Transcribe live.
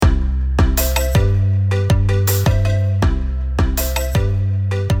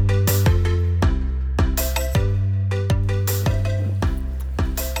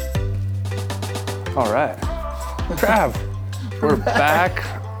All right. Trav, we're back.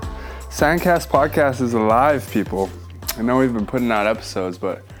 Sandcast Podcast is alive, people. I know we've been putting out episodes,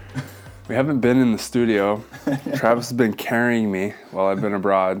 but we haven't been in the studio. Travis has been carrying me while I've been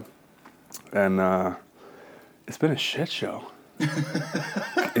abroad. And it's been a shit show.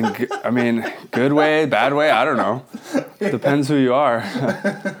 Good way, bad way, I don't know. Depends who you are.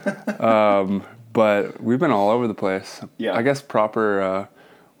 But we've been all over the place. Yeah. I guess proper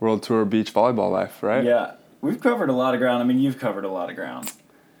World Tour beach volleyball life, right? Yeah. We've covered a lot of ground. I mean, you've covered a lot of ground.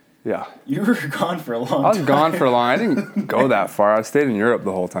 Yeah. You were gone for a long time. I was gone for a long. I didn't go that far. I stayed in Europe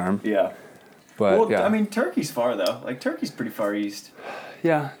the whole time. Yeah. But well, yeah. I mean, Turkey's far though. Like Turkey's pretty far east.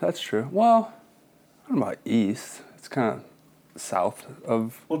 Yeah, that's true. Well, I don't know about east. It's kind of south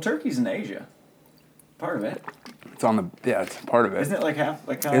of. Well, Turkey's in Asia. Part of it. It's on the. Yeah, it's part of it. Isn't it like half?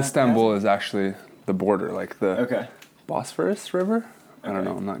 Like Istanbul is actually the border, like the Okay. Bosphorus River. I don't Okay.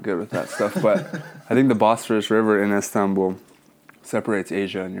 know. I'm not good with that stuff, but I think the Bosphorus River in Istanbul separates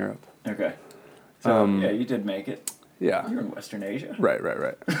Asia and Europe. Okay. So yeah, you did make it. Yeah. You're in Western Asia. Right.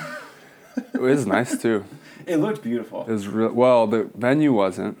 It was nice too. It looked beautiful. It was well, the venue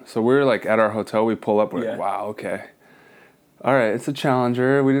wasn't. So we were like at our hotel. We pull up. We're like, Yeah. wow, okay. All right, it's a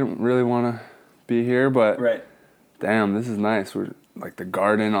Challenger. We didn't really want to be here, but Right. damn, this is nice. We're like the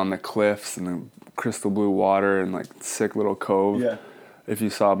garden on the cliffs and the crystal blue water and like sick little cove. Yeah. If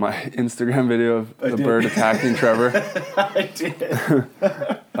you saw my Instagram video of I the did. bird attacking Trevor. I did.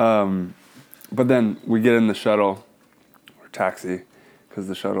 But then we get in the shuttle or taxi because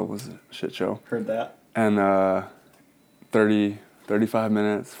the shuttle was a shit show. Heard that. And 30, 35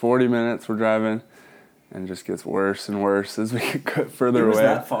 minutes, 40 minutes we're driving, and it just gets worse and worse as we get further It was away.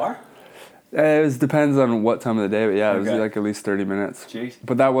 that far? It depends on what time of the day, but yeah, it was Okay. like at least 30 minutes. Jeez.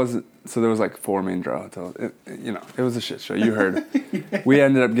 But that wasn't, so there was like 4 main draw hotels. It was a shit show. You heard. We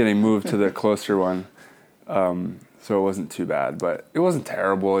ended up getting moved to the closer one, so it wasn't too bad, but it wasn't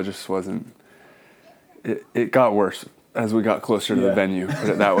terrible. It just wasn't, it got worse as we got closer to the Yeah. venue, put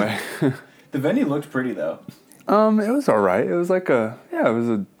it that way. The venue looked pretty though. It was all right. It was like it was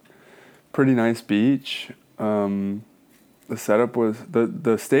a pretty nice beach. The setup was,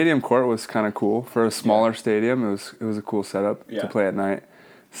 the stadium court was kind of cool for a smaller stadium. It was a cool setup Yeah. to play at night.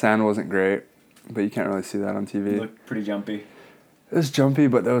 Sand wasn't great, but you can't really see that on TV. It looked pretty jumpy. It was jumpy,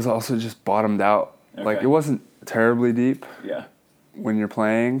 but it was also just bottomed out. Like Okay. it wasn't terribly deep Yeah. when you're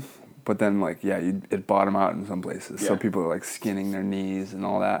playing, but then like it bottom out in some places. So Yeah. people are like skinning their knees and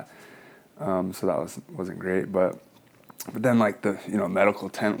all that. So that wasn't great, but then like the medical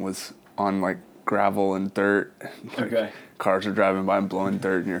tent was on like gravel and dirt. Like, Okay. cars are driving by and blowing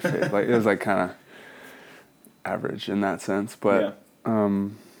dirt in your face. Like it was like kind of average in that sense, but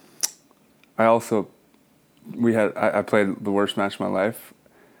I also I played the worst match of my life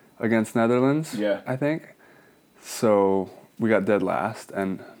against Netherlands. Yeah. I think. So we got dead last,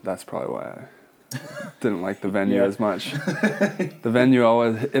 and that's probably why I didn't like the venue Yeah. as much. The venue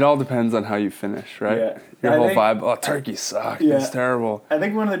it all depends on how you finish, right? Yeah. Your I whole think- vibe, oh, Turkey sucked. Yeah. It's terrible. I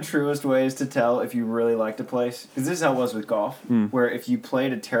think one of the truest ways to tell if you really liked a place, because this is how it was with golf, where if you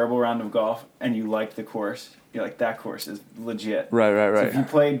played a terrible round of golf and you liked the course, you're like, that course is legit. Right. So if you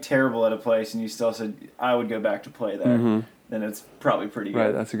played terrible at a place and you still said, I would go back to play there, then it's probably pretty good.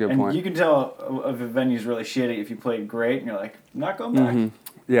 Right, that's a good and point. You can tell if a venue's really shitty if you played great and you're like, I'm not going back.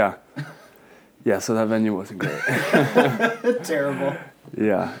 Yeah. Yeah, so that venue wasn't great. Terrible.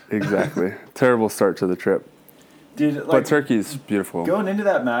 Yeah, exactly. Terrible start to the trip. But Turkey's beautiful. Going into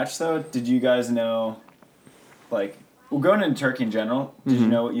that match, though, did you guys know, going into Turkey in general, did you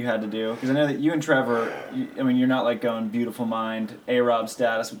know what you had to do? Because I know that you and Trevor, you're not like going beautiful mind, A-Rob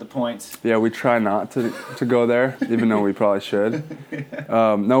status with the points. Yeah, we try not to go there, even though we probably should.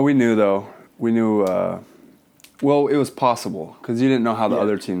 No, we knew, though. We knew, well, it was possible, because you didn't know how the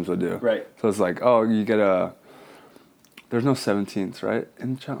other teams would do. Right. So it's like, oh, you get there's no 17ths, right,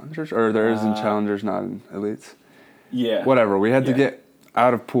 in Challengers? Or there is in Challengers, not in Elites? Yeah. Whatever. We had to get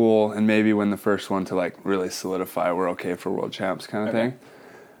out of pool and maybe win the first one to like really solidify we're okay for world champs kind of thing.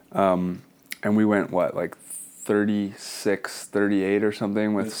 And we went 36, 38 or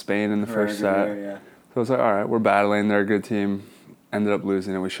something with Spain in the first set. Yeah. So I was like, all right, we're battling. They're a good team. Ended up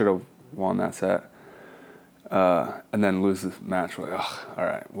losing it. We should have won that set. And then lose the match. We're like, oh, all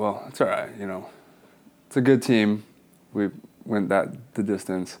right. Well, it's all right. It's a good team. We went the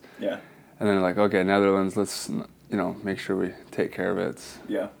distance. Yeah. And then like, okay, Netherlands, let's make sure we take care of it.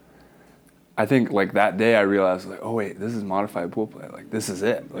 Yeah. I think like that day I realized like, oh wait, this is modified pool play. Like this is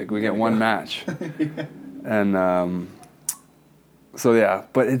it. Like we get one match. And so yeah,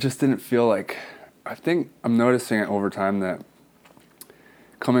 but it just didn't feel like. I think I'm noticing it over time that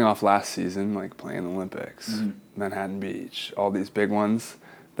coming off last season, like playing the Olympics, Manhattan Beach, all these big ones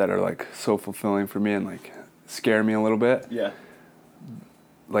that are like so fulfilling for me and like scare me a little bit. Yeah.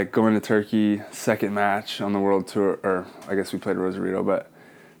 Like going to Turkey, second match on the World Tour, or I guess we played Rosarito, but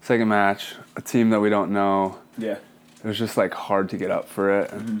second match, a team that we don't know. Yeah. It was just like hard to get up for it.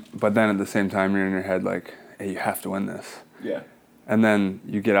 But then at the same time, you're in your head like, hey, you have to win this. Yeah. And then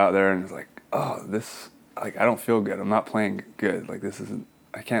you get out there and it's like, oh, this, like, I don't feel good. I'm not playing good. Like, this isn't,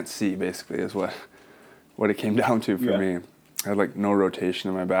 I can't see, basically, is what it came down to for me. I had like no rotation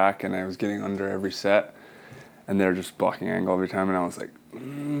in my back and I was getting under every set. And they're just blocking angle every time, and I was like,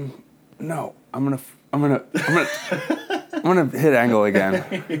 "No, I'm gonna hit angle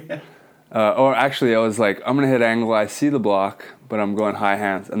again." Or actually, I was like, "I'm gonna hit angle. I see the block, but I'm going high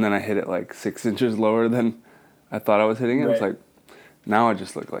hands, and then I hit it like 6 inches lower than I thought I was hitting it." Right. It's like, now I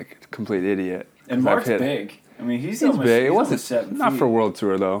just look like a complete idiot. And Mark's big. I mean, he's big. It wasn't 7 not feet. for World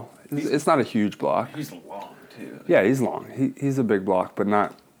Tour though. It's not a huge block. He's long too. Yeah, he's long. He's a big block, but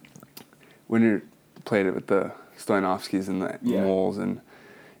not when you're played it with the Stoyanovskis and the Moles and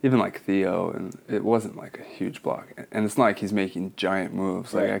even like Theo, and it wasn't like a huge block. And it's not like he's making giant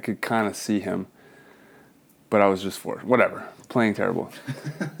moves. Like I could kind of see him, but I was just playing terrible.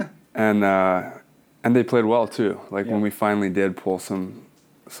 And they played well too. Like when we finally did pull some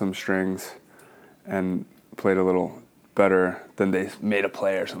strings and played a little better, then they made a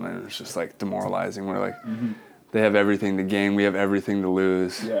play or something. It was just like demoralizing. We're like, they have everything to gain, we have everything to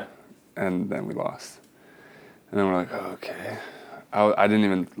lose. Yeah. And then we lost. And then we're like, oh, okay. I didn't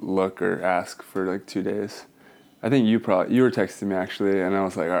even look or ask for like 2 days. I think you were texting me actually, and I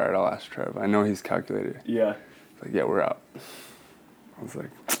was like, all right, I'll ask Trev. I know he's calculated. Yeah. He's like, yeah, we're out. I was like,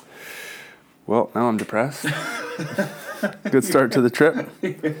 well, now I'm depressed. Good start to the trip.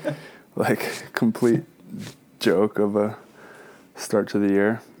 Like, complete joke of a start to the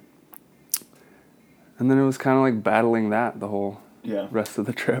year. And then it was kind of like battling that the whole rest of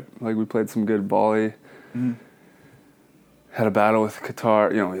the trip. Like, we played some good volley. Had a battle with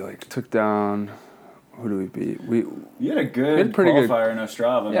Qatar. We like took down. Who do we beat? You had a good qualifier in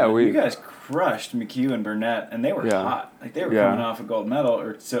Ostrava. Yeah, you guys crushed McHugh and Burnett, and they were hot. Like they were coming off a gold medal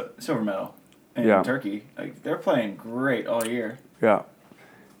or silver medal in Turkey. Like they're playing great all year. Yeah,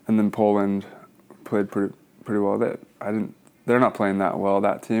 and then Poland played pretty well. They're not playing that well,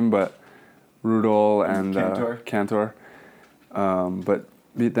 that team, but Rudol and Cantor. But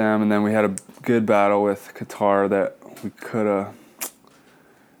beat them, and then we had a good battle with Qatar that we could have.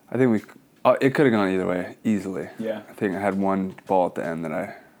 I think it could have gone either way easily. Yeah. I think I had one ball at the end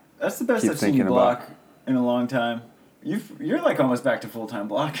that That's the best I've seen you block in a long time. You're like almost back to full-time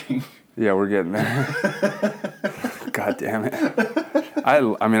blocking. Yeah, we're getting there. God damn it.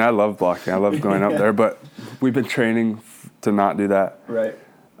 I mean, I love blocking. I love going up there, but we've been training to not do that. Right.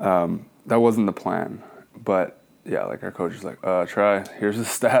 That wasn't the plan, but. Yeah, like our coach is like, here's the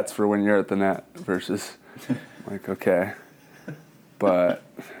stats for when you're at the net versus, like, okay. But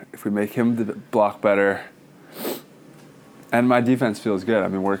if we make him block better, and my defense feels good.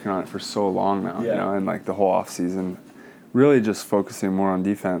 I've been working on it for so long now, and like the whole off season, really just focusing more on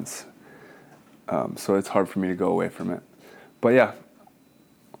defense. So it's hard for me to go away from it. But yeah,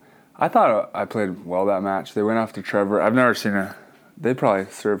 I thought I played well that match. They went after Trevor. I've never seen they probably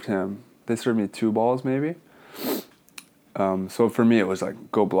served him. They served me 2 balls maybe. So for me, it was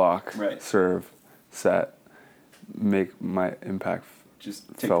like go block, serve, set, make my impact. Just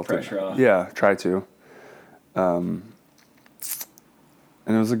take the pressure off. Yeah, try to. And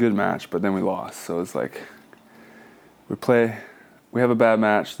it was a good match, but then we lost. So it's like we have a bad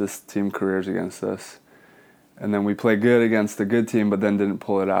match. This team careers against us, and then we play good against the good team, but then didn't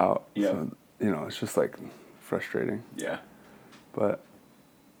pull it out. Yeah. So, it's just like frustrating. Yeah.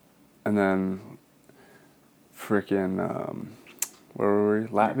 And then. Freaking, where were we?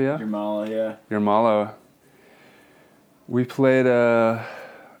 Latvia? Jurmala, yeah. Jurmala. We played, I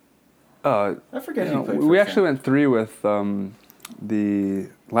forget who played. We actually went 3 with the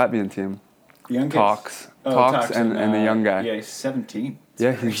Latvian team. The young Tox. Tox and the young guy. Yeah, he's 17.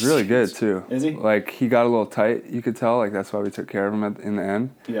 Yeah, he's really good too. Is he? Like, he got a little tight, you could tell. Like, that's why we took care of him in the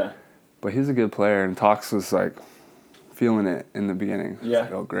end. Yeah. But he's a good player, and Tox was like feeling it in the beginning. Yeah.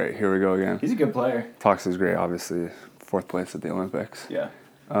 Like, oh, great, here we go again. He's a good player. Tox is great, obviously. 4th place at the Olympics. Yeah.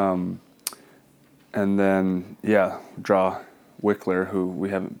 And then, draw Wickler, who we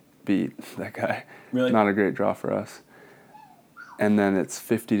haven't beat, that guy. Really? Not a great draw for us. And then it's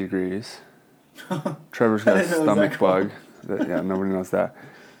 50 degrees. Trevor's got a stomach bug. Nobody knows that.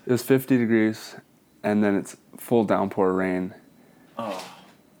 It was 50 degrees, and then it's full downpour rain. Oh.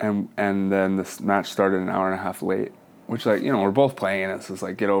 And then this match started an hour and a half late which, like, you know, we're both playing in it, so it's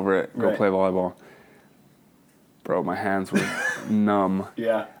like, get over it, go Right. play volleyball. Bro, my hands were numb.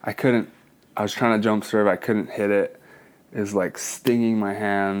 Yeah. I was trying to jump serve, I couldn't hit it. It was like stinging my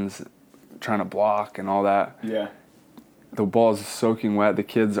hands, trying to block and all that. Yeah. The ball's soaking wet, the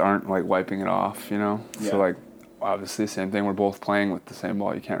kids aren't like wiping it off, you know? Yeah. So like, obviously, same thing, we're both playing with the same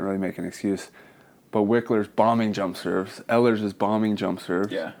ball, you can't really make an excuse. But Wickler's bombing jump serves, Ehlers is bombing jump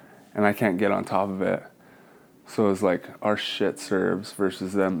serves, Yeah. and I can't get on top of it. So it was like our shit serves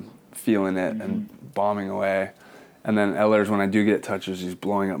versus them feeling it and bombing away. And then Ehlers, when I do get touches, he's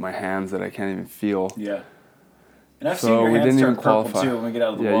blowing up my hands that I can't even feel. Yeah. And I've So seen your we hands didn't turn even purple qualify. too when we get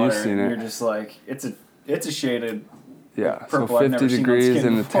out of the Yeah, you've water. seen and it. You're just like, it's a shaded Yeah, so purple I've never 50 seen on degrees skin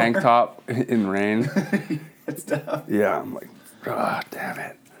in the before. tank top in rain. it's tough. Yeah, I'm like, ah, damn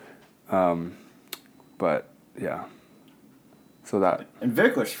it. But yeah, so that And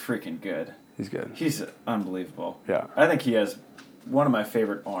Vickler's freaking good. he's good. He's unbelievable. Yeah. I think he has one of my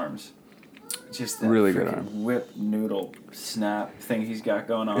favorite arms. Just that Really good freaking arm. whip noodle snap thing he's got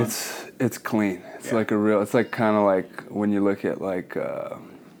going on. It's clean. It's Yeah. like a real. It's like kind of like when you look at like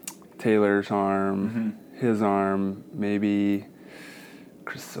Taylor's arm, Mm-hmm. his arm, maybe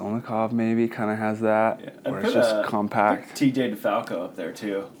Krasnolnikov maybe kind of has that, Yeah. I'd where it's put, just compact. TJ DeFalco up there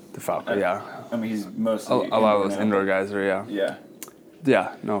too. The Falco, yeah. I mean, he's A mostly lot of those now. indoor guys are, yeah. Yeah,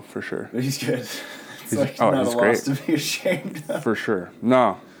 Yeah, no, for sure. but he's good. It's like oh, not he's a loss to be ashamed of. For sure.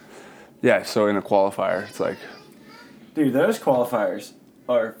 No. Yeah, so in a qualifier, it's like, Dude, those qualifiers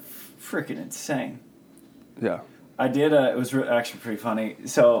are freaking insane. yeah. I did. It was actually pretty funny.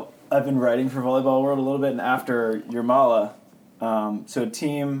 So I've been writing for Volleyball World a little bit, and after Yermala, so a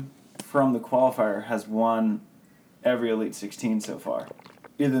team from the qualifier has won every Elite 16 so far,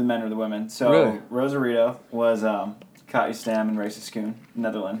 either the men or the women. So Really? Rosarito was Katja Stam and Race Schoon,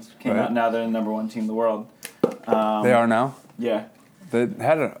 Netherlands. Came Right. out, now they're the number one team in the world. They are now? Yeah, They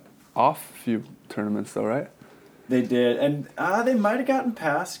had an off few tournaments though, right? they did. And they might have gotten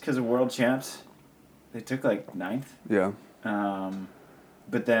past because of World Champs. They took like 9th. Yeah.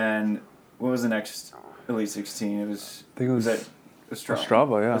 But then, what was the next Elite 16? It was. I think it was it Ostrava?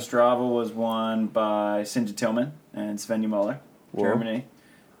 Ostrava, yeah. Ostrava was won by Sinja Tillman and Svenja Muller, Whoa. Germany.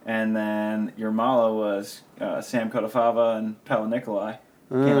 And then Yermala was Sam Kodafava and Pella Nikolai.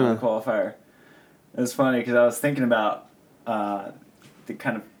 Came out of the qualifier. It was funny because I was thinking about the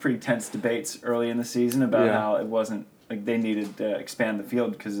kind of pretty tense debates early in the season about Yeah. how it wasn't, like they needed to expand the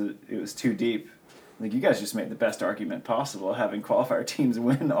field because it was too deep. Like, you guys just made the best argument possible, having qualifier teams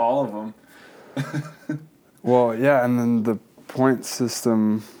win all of them. Well, yeah, and then the point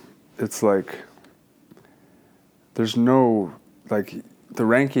system, it's like, there's no, like, the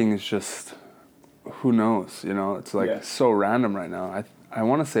ranking is just, who knows, you know? It's like Yeah. so random right now. I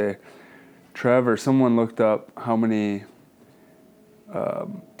want to say, Trevor, someone looked up how many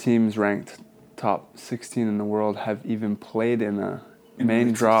teams ranked top 16 in the world have even played in a main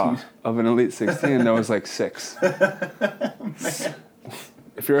Elite draw 16. of an Elite 16, and there was like 6.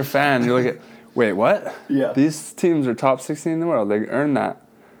 If you're a fan, you look at, wait, what? Yeah. These teams are top 16 in the world. They earned that.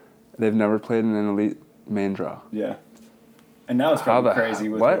 They've never played in an Elite main draw. Yeah. And now it's How probably the crazy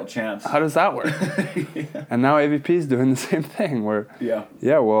with what? World Champs. How does that work? And now AVP's doing the same thing where, Yeah.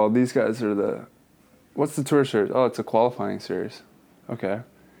 yeah, well, these guys are the, what's the tour series? Oh, it's a qualifying series. Okay.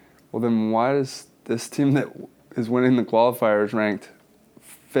 Well, then why is this team that is winning the qualifiers ranked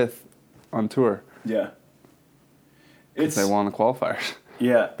 5th on tour? Yeah. Because they won the qualifiers.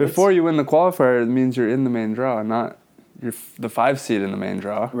 Yeah. Before you win the qualifier, it means you're in the main draw, not you're the 5 seed in the main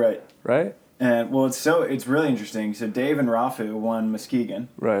draw, Right. right? And, well, it's really interesting. So Dave and Rafu won Muskegon,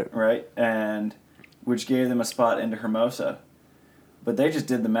 Right. right? And which gave them a spot into Hermosa. But they just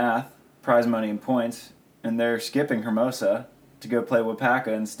did the math, prize money and points, and they're skipping Hermosa to go play Wapaka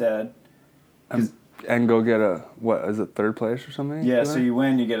instead. And go get a, what, is it 3rd place or something? Yeah, for so that? you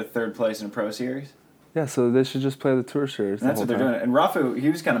win, you get a 3rd place in a pro series. Yeah, so they should just play the tour series. And that's what they're doing. And Rafu, he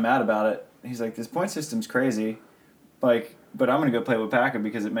was kind of mad about it. He's like, this point system's crazy, like, but I'm going to go play Wapaka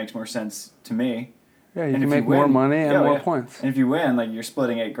because it makes more sense to me. Yeah, you And can if make you more win- money and yeah, more yeah. points. And if you win, like, you're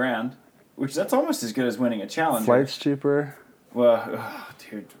splitting $8,000, which that's almost as good as winning a challenger. Flights cheaper. Well,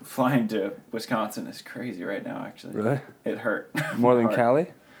 dude, flying to Wisconsin is crazy right now, actually. Really? It hurt. More than Hard. Cali?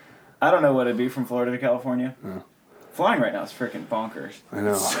 I don't know what it'd be from Florida to California. Oh. Flying right now is freaking bonkers. I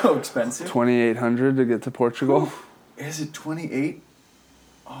know. It's so expensive. 2,800 to get to Portugal Is it 28?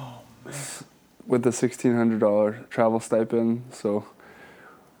 Oh, man. with the $1,600 travel stipend. So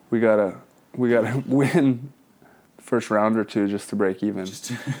we gotta win first round or two just to break even.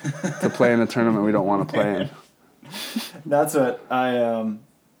 To play in a tournament we don't want to play in. That's what I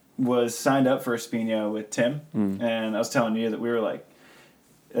was signed up for Espino with Tim, and I was telling you that we were like,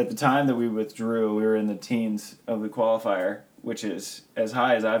 at the time that we withdrew, we were in the teens of the qualifier, which is as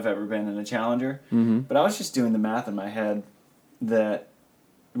high as I've ever been in a challenger. Mm-hmm. But I was just doing the math in my head that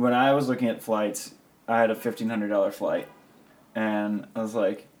when I was looking at flights, I had a $1,500 flight, and I was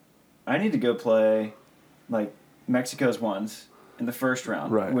like, I need to go play like Mexico's ones in the first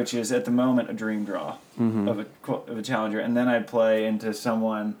round, right. which is at the moment a dream draw of a challenger, and then I'd play into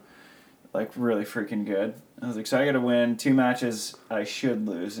someone like really freaking good. I was like, so I got to win 2 matches I should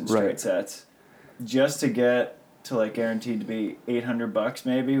lose in straight sets, just to get to like guaranteed to be $800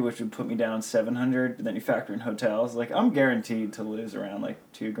 maybe, which would put me down $700. But then you factor in hotels, like I'm guaranteed to lose around like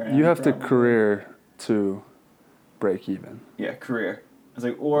 $2,000. You have to career to break even. Yeah, career. I was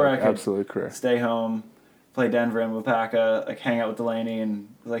like, or I could absolutely career. Stay home, play Denver and Wapaka, like hang out with Delaney,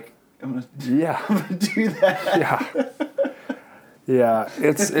 and like I'm gonna do that. Yeah. Yeah,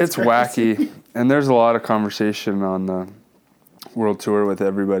 it's wacky, and there's a lot of conversation on the World Tour with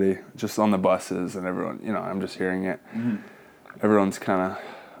everybody, just on the buses and everyone. You know, I'm just hearing it. Mm-hmm. Everyone's kind of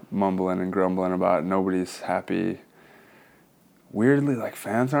mumbling and grumbling about it. Nobody's happy. Weirdly, like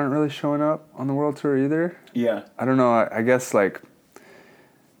fans aren't really showing up on the World Tour either. Yeah. I don't know. I guess like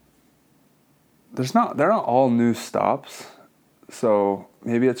they're not all new stops, so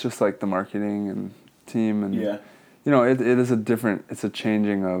maybe it's just like the marketing and team and you know it is it's a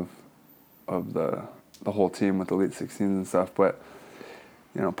changing of the whole team with Elite 16s and stuff. But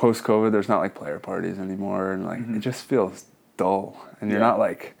you know, post COVID, there's not like player parties anymore, and like it just feels dull, and you're not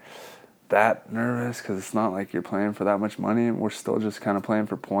like that nervous because it's not like you're playing for that much money, and we're still just kind of playing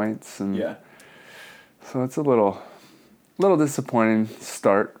for points, and so it's a little disappointing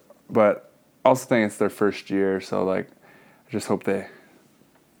start, but I also think it's their first year, so like I just hope they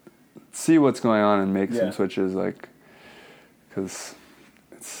see what's going on and make some switches, like, because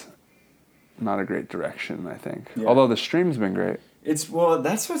it's not a great direction, I think. Yeah. Although the stream's been great. That's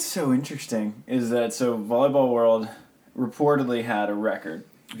what's so interesting is that Volleyball World reportedly had a record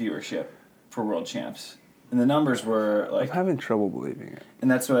viewership for World Champs, and the numbers were like. I'm having trouble believing it.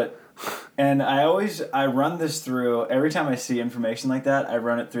 And that's what. And I run this through, every time I see information like that, I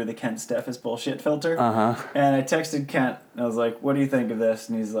run it through the Kent Steffes bullshit filter. Uh-huh. And I texted Kent, and I was like, what do you think of this?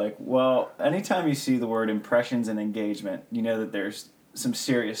 And he's like, well, anytime you see the word impressions and engagement, you know that there's some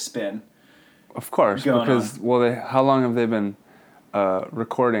serious spin. Of course, because, how long have they been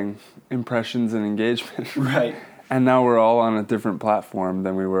recording impressions and engagement? Right. And now we're all on a different platform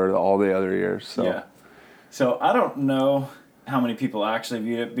than we were all the other years. So. Yeah. So I don't know how many people actually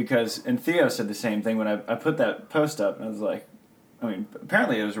viewed it, and Theo said the same thing when I put that post up, and I was like, I mean,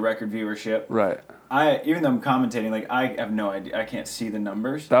 apparently it was a record viewership. Right. Even though I'm commentating, like, I have no idea, I can't see the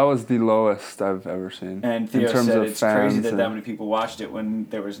numbers. That was the lowest I've ever seen. And Theo said it's crazy that many people watched it when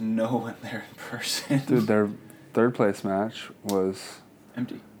there was no one there in person. Dude, their third place match was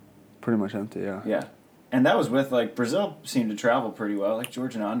empty. Pretty much empty, yeah. Yeah. And that was with, like, Brazil seemed to travel pretty well. Like,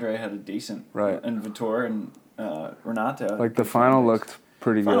 George and Andre had a decent. Right. And Vitor and Renato. Like, the final looked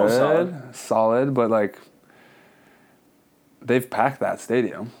pretty good. Solid, but, like, they've packed that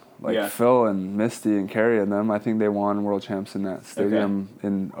stadium. Like, Phil and Misty and Carrie and them, I think they won World Champs in that stadium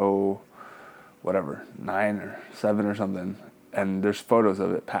in 9 or 7 or something. And there's photos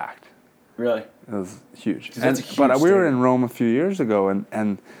of it packed. Really? It was huge. That's a huge but stadium. We were in Rome a few years ago,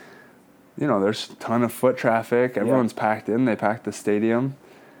 and you know, there's a ton of foot traffic. Everyone's packed in. They packed the stadium.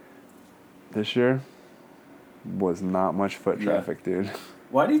 This year was not much foot traffic, dude.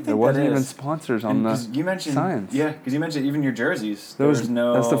 Why do you think there wasn't even sponsors on the signs? Yeah, because you mentioned even your jerseys. There was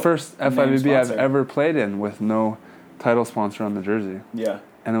no. That's the first FIVB I've ever played in with no title sponsor on the jersey. Yeah.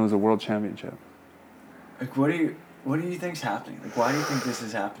 And it was a world championship. Like, what do you think's happening? Like, why do you think this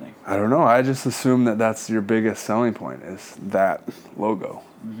is happening? I don't know. I just assume that that's your biggest selling point is that logo,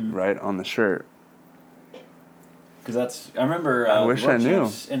 right, on the shirt. Because I remember I wish I knew.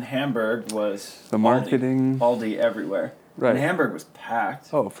 In Hamburg was the marketing. Aldi everywhere. Right. And Hamburg was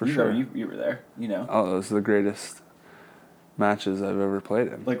packed. Oh, for sure. You were there, you know. Oh, those are the greatest matches I've ever played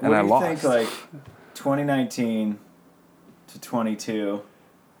in. Like, what do you think, like, 2019 to 22,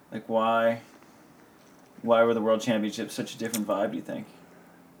 like, why were the World Championships such a different vibe, do you think?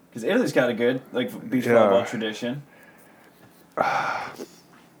 Because Italy's got a good, like, beach volleyball tradition. I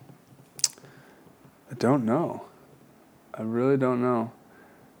don't know. I really don't know.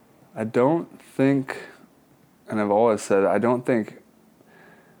 I don't think, and I've always said, I don't think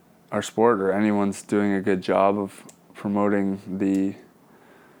our sport or anyone's doing a good job of promoting the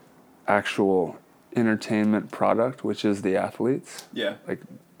actual entertainment product, which is the athletes. Yeah. Like,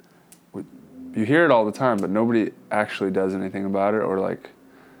 you hear it all the time, but nobody actually does anything about it or, like,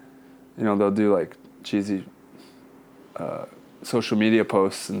 You know, they'll do like cheesy social media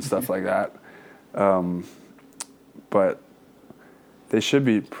posts and stuff like that. But they should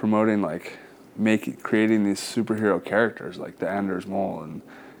be promoting like creating these superhero characters like the Anders Mole and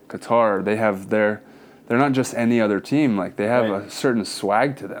Qatar. They're not just any other team. Like they have a certain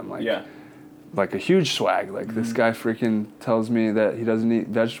swag to them. Like like a huge swag. Like this guy freaking tells me that he doesn't eat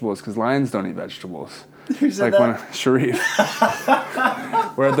vegetables because lions don't eat vegetables. Who said like that? when Sharif,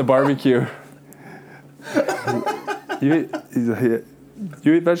 we're at the barbecue.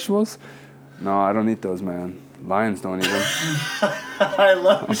 You eat vegetables? No, I don't eat those, man. Lions don't eat them. I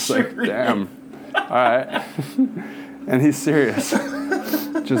love I was Sharif. like, damn. All right. And he's serious.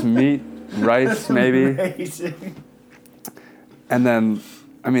 Just meat, rice, maybe. Amazing. And then,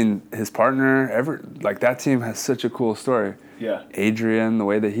 I mean, his partner, that team has such a cool story. Yeah. Adrian, the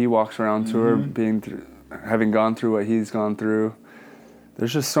way that he walks around tour, having gone through what he's gone through.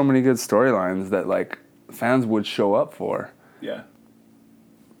 There's just so many good storylines that like fans would show up for. Yeah.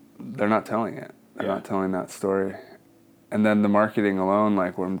 They're not telling it. They're not telling that story. And then the marketing alone,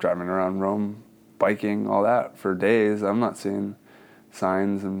 like when I'm driving around Rome, biking, all that for days, I'm not seeing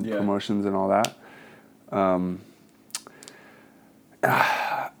signs and promotions and all that.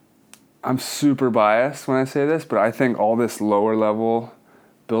 I'm super biased when I say this, but I think all this lower level,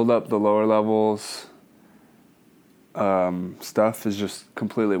 build up the lower levels stuff is just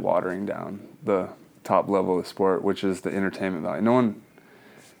completely watering down the top level of sport, which is the entertainment value.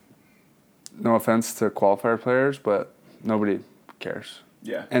 No offense to qualifier players, but nobody cares.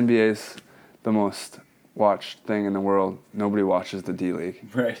 Yeah. NBA's the most watched thing in the world. Nobody watches the D League.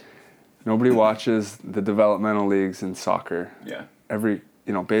 Right. Nobody watches the developmental leagues in soccer. Yeah.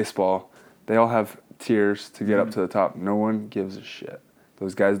 Baseball, they all have tiers to get up to the top. No one gives a shit.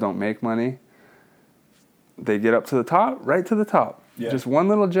 Those guys don't make money. They get up to the top, right to the top. Yeah. Just one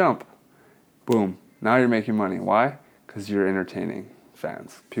little jump. Boom. Now you're making money. Why? Because you're entertaining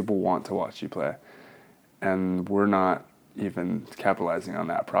fans. People want to watch you play. And we're not even capitalizing on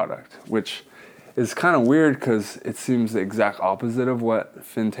that product, which is kind of weird because it seems the exact opposite of what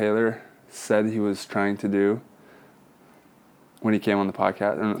Finn Taylor said he was trying to do when he came on the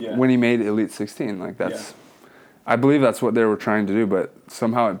podcast and when he made Elite 16. Like I believe that's what they were trying to do, but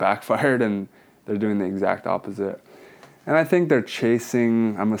somehow it backfired and they're doing the exact opposite. And I think they're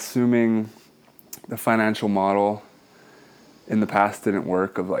chasing, I'm assuming, the financial model in the past didn't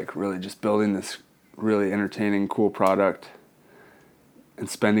work of like really just building this really entertaining, cool product and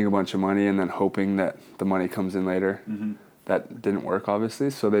spending a bunch of money and then hoping that the money comes in later. Mm-hmm. That didn't work, obviously.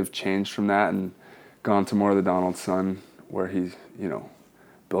 So they've changed from that and gone to more of the Donald Sun, where he's,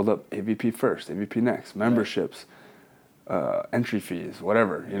 build up AVP first, AVP next, memberships, entry fees,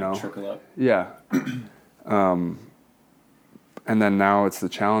 whatever, Trickle up. Yeah. And then now it's the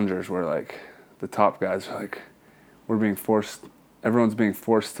challengers where like the top guys are like, everyone's being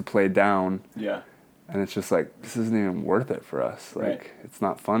forced to play down. Yeah. And it's just like, this isn't even worth it for us. Like, it's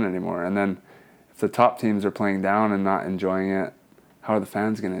not fun anymore. And then if the top teams are playing down and not enjoying it, how are the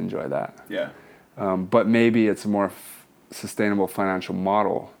fans going to enjoy that? Yeah. But maybe it's a more sustainable financial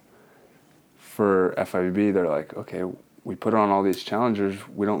model for FIVB. They're like, okay, we put on all these challengers,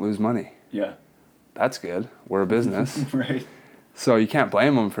 we don't lose money. Yeah. That's good. We're a business. Right. So you can't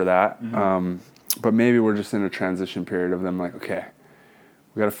blame them for that. Mm-hmm. But maybe we're just in a transition period of them like, okay,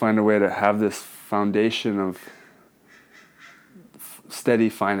 we got to find a way to have this foundation of steady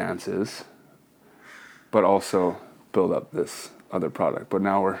finances, but also build up this other product. But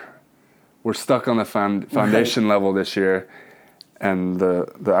now we're stuck on the foundation level this year, and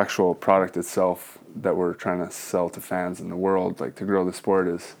the actual product itself that we're trying to sell to fans in the world, like to grow the sport,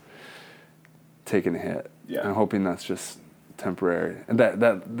 is taking a hit. Yeah. I'm hoping that's just temporary, and that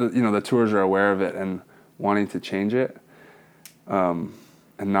the tours are aware of it and wanting to change it,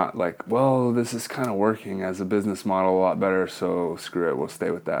 and not like, well, this is kind of working as a business model a lot better, so screw it, we'll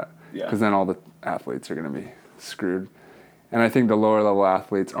stay with that. Yeah. Because then all the athletes are going to be screwed. And I think the lower level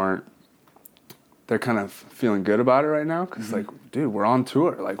athletes they're kind of feeling good about it right now because like, dude, we're on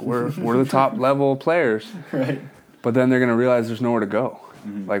tour, like we're the top level players. Right. But then they're going to realize there's nowhere to go.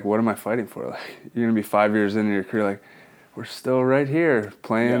 Mm-hmm. Like, what am I fighting for? Like, you're going to be 5 years into your career, like, we're still right here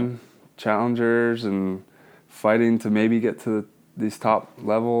playing challengers and fighting to maybe get to these top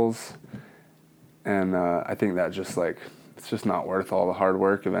levels. And I think that just like, it's just not worth all the hard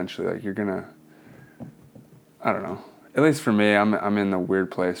work eventually. Like, you're gonna, I don't know. At least for me, I'm in the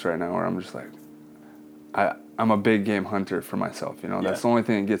weird place right now where I'm just like, I'm a big game hunter for myself, That's the only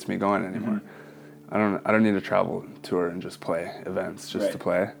thing that gets me going anymore. Mm-hmm. I don't need to travel tour and just play events just to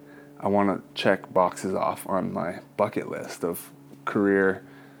play. I want to check boxes off on my bucket list of career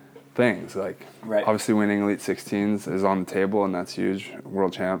things. Like, Right. obviously winning Elite 16s is on the table, and that's huge,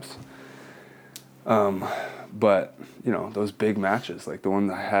 world champs. But, you know, those big matches, like the one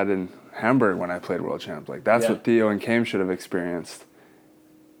that I had in Hamburg when I played world champs, like that's what Theo and Kame should have experienced,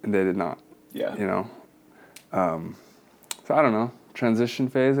 and they did not. Yeah. You know? So I don't know. Transition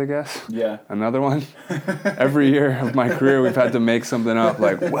phase, I guess. Yeah. Another one. Every year of my career, we've had to make something up.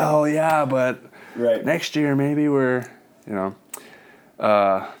 Like, well, yeah, but Right. next year maybe we're, you know.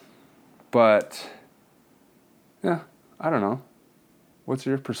 But, yeah, I don't know. What's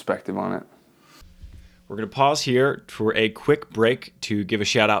your perspective on it? We're going to pause here for a quick break to give a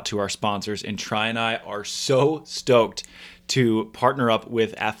shout out to our sponsors. And Tri and I are so stoked to partner up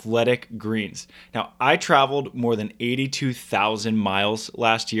with Athletic Greens. Now, I traveled more than 82,000 miles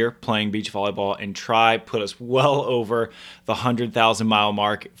last year playing beach volleyball, and Tri put us well over the 100,000 mile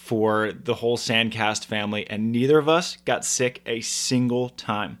mark for the whole Sandcast family, and neither of us got sick a single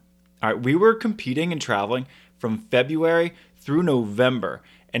time. All right, we were competing and traveling from February through November,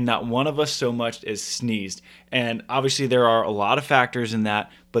 and not one of us so much as sneezed. And obviously there are a lot of factors in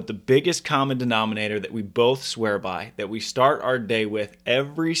that, but the biggest common denominator that we both swear by, that we start our day with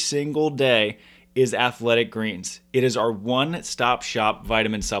every single day, is Athletic Greens. It is our one-stop shop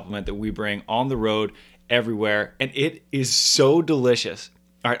vitamin supplement that we bring on the road everywhere, and it is so delicious.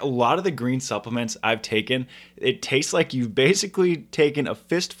 All right, a lot of the green supplements I've taken, it tastes like you've basically taken a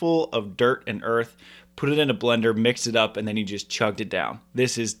fistful of dirt and earth, put it in a blender, mixed it up, and then you just chugged it down.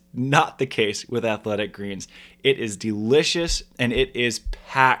 This is not the case with Athletic Greens. It is delicious, and it is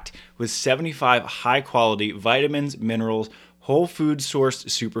packed with 75 high-quality vitamins, minerals, whole food sourced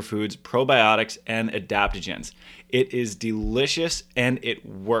superfoods, probiotics, and adaptogens. It is delicious, and it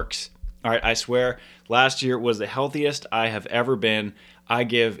works. All right, I swear, last year was the healthiest I have ever been. I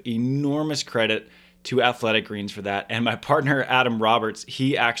give enormous credit to Athletic Greens for that. And my partner, Adam Roberts,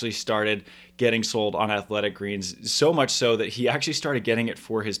 he actually started getting sold on Athletic Greens, so much so that he actually started getting it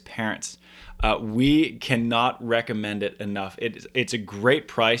for his parents. We cannot recommend it enough. It's a great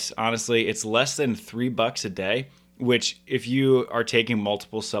price, honestly. It's less than $3 a day, which if you are taking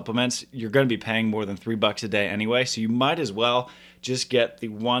multiple supplements, you're going to be paying more than $3 a day anyway. So you might as well just get the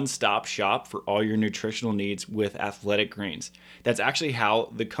one-stop shop for all your nutritional needs with Athletic Greens. That's actually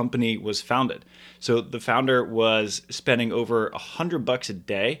how the company was founded. So the founder was spending over $100 a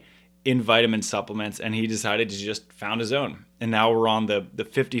day in vitamin supplements, and he decided to just found his own. And now we're on the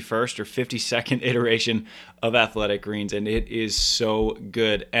 51st or 52nd iteration of Athletic Greens, and it is so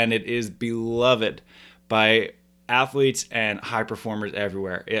good, and it is beloved by athletes and high performers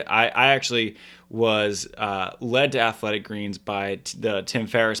everywhere. I actually was led to Athletic Greens by the Tim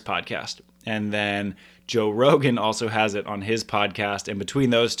Ferriss podcast, and then Joe Rogan also has it on his podcast, and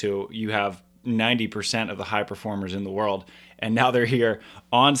between those two, you have 90% of the high performers in the world, and now they're here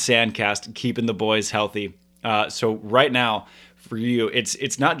on Sandcast, keeping the boys healthy. So right now, for you,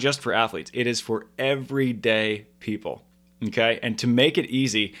 it's not just for athletes. It is for everyday people, okay? And to make it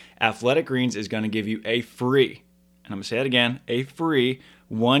easy, Athletic Greens is going to give you a free, and I'm going to say it again, a free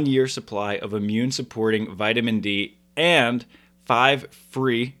 1-year supply of immune-supporting vitamin D and 5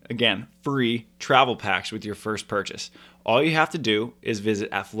 free, again, free travel packs with your first purchase. All you have to do is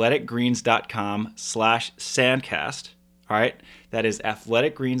visit athleticgreens.com/sandcast. All right, that is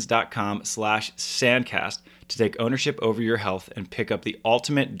athleticgreens.com/sandcast to take ownership over your health and pick up the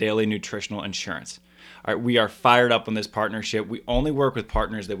ultimate daily nutritional insurance. All right, we are fired up on this partnership. We only work with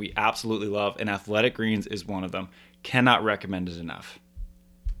partners that we absolutely love, and Athletic Greens is one of them. Cannot recommend it enough.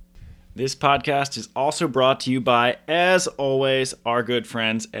 This podcast is also brought to you by, as always, our good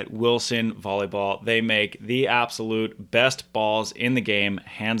friends at Wilson Volleyball. They make the absolute best balls in the game,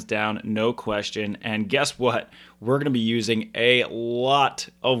 hands down, no question. And guess what? We're going to be using a lot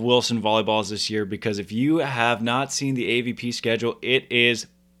of Wilson Volleyballs this year, because if you have not seen the AVP schedule, it is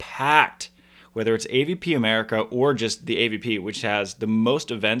packed. Whether it's AVP America or just the AVP, which has the most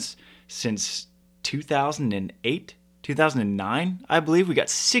events since 2008. 2009, I believe. We got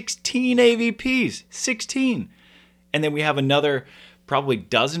 16 AVPs, 16. And then we have another probably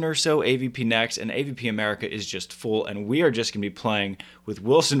dozen or so AVP next, and AVP America is just full, and we are just going to be playing with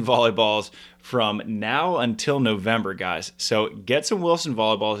Wilson Volleyballs from now until November, guys. So get some Wilson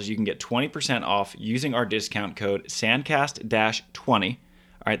Volleyballs. You can get 20% off using our discount code SANDCAST-20.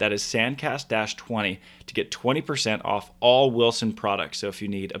 All right, that is SANDCAST-20 to get 20% off all Wilson products. So if you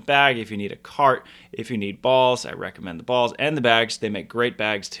need a bag, if you need a cart, if you need balls, I recommend the balls and the bags. They make great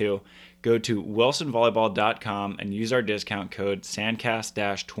bags too. Go to wilsonvolleyball.com and use our discount code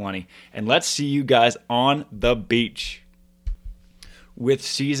SANDCAST-20. And let's see you guys on the beach. With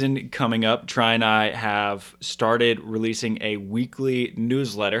season coming up, Try and I have started releasing a weekly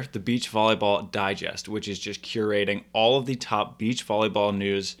newsletter, the Beach Volleyball Digest, which is just curating all of the top beach volleyball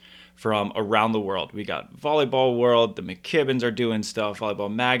news from around the world. We got Volleyball World, the McKibbins are doing stuff,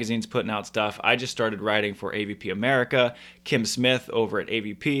 Volleyball Magazine's putting out stuff. I just started writing for AVP America. Kim Smith over at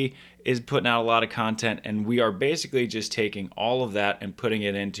AVP is putting out a lot of content, and we are basically just taking all of that and putting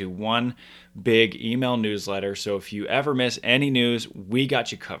it into one big email newsletter. So if you ever miss any news, we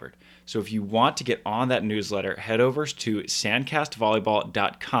got you covered. So if you want to get on that newsletter, head over to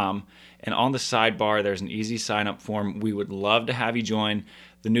sandcastvolleyball.com, and on the sidebar, there's an easy sign-up form. We would love to have you join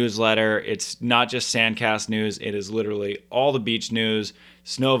the newsletter. It's not just Sandcast news. It is literally all the beach news,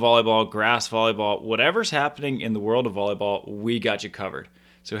 snow volleyball, grass volleyball, whatever's happening in the world of volleyball, we got you covered.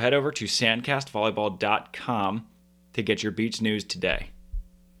 So head over to sandcastvolleyball.com to get your beach news today.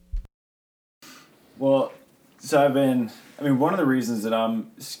 Well, so one of the reasons that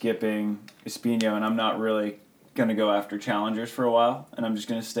I'm skipping Espino and I'm not really going to go after challengers for a while and I'm just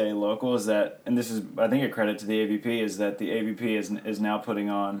going to stay local is that, and this is, I think, a credit to the AVP, is that the AVP is now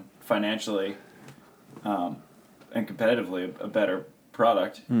putting on financially and competitively a better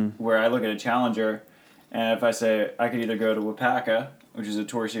product where I look at a challenger and if I say I could either go to Wapaka, which is a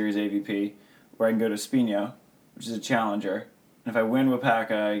Tour Series AVP, or I can go to Espino, which is a challenger, and if I win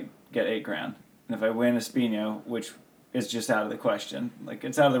Wapaka, I get $8,000. And if I win Espino, which is just out of the question, like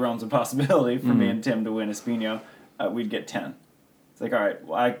it's out of the realms of possibility for me and Tim to win Espino, we'd get 10. It's like, all right,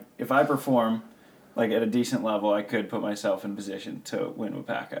 well, if I perform like at a decent level, I could put myself in a position to win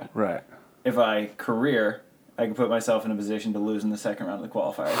Wapaka. Right. If I career, I could put myself in a position to lose in the second round of the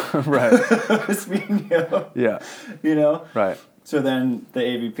qualifier. Right. Espino. Yeah. You know? Right. So then the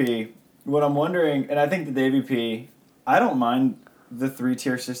AVP, what I'm wondering, and I think that the AVP, I don't mind the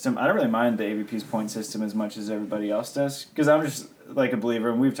 3-tier system. I don't really mind the AVP's point system as much as everybody else does, because I'm just like a believer,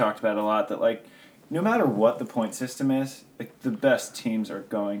 and we've talked about it a lot, that like no matter what the point system is, like the best teams are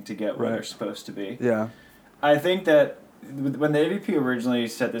going to get where they're supposed to be. Yeah. I think that when the AVP originally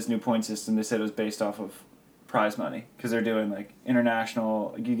set this new point system, they said it was based off of prize money, because they're doing like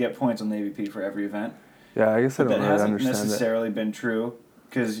international, you get points on the AVP for every event. Yeah, I guess I don't really understand that hasn't necessarily been true,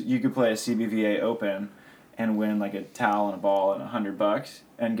 because you could play a CBVA Open and win like a towel and a ball and $100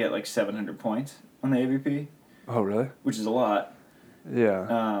 and get like 700 points on the AVP. Oh, really? Which is a lot.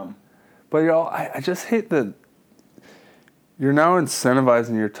 Yeah. But I just hate that you're now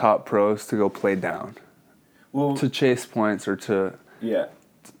incentivizing your top pros to go play down, to chase points or to. Yeah.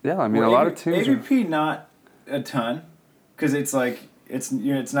 Yeah, I mean, a lot of teams. AVP not a ton, because it's like. It's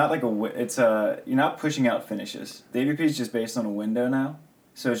not like you're not pushing out finishes. The AVP is just based on a window now,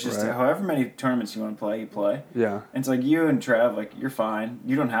 so it's just however many tournaments you want to play, you play. Yeah. And it's like you and Trev, like you're fine.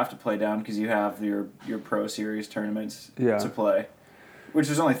 You don't have to play down because you have your Pro Series tournaments to play, which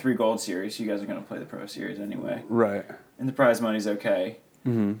there's only 3 Gold Series. So you guys are going to play the Pro Series anyway. Right. And the prize money's okay.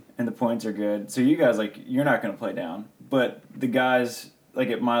 Mm-hmm. And the points are good. So you guys you're not going to play down, but the guys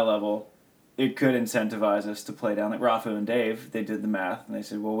at my level. It could incentivize us to play down. Like Rafa and Dave, they did the math, and they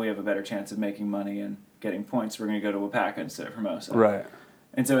said, well, we have a better chance of making money and getting points. We're going to go to Wapaka instead of Hermosa. Right.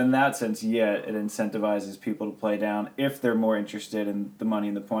 And so in that sense, it incentivizes people to play down if they're more interested in the money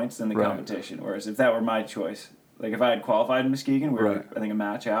and the points than the competition. Whereas if that were my choice, like if I had qualified in Muskegon, we were, I think, a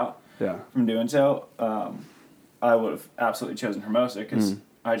match out from doing so, I would have absolutely chosen Hermosa because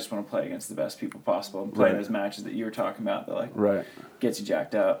I just want to play against the best people possible and play those matches that you were talking about that gets you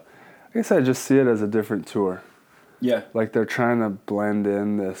jacked up. I guess I just see it as a different tour. Yeah. Like they're trying to blend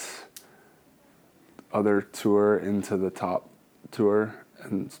in this other tour into the top tour,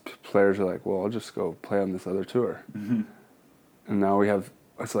 and players are like, well, I'll just go play on this other tour. Mm-hmm. And now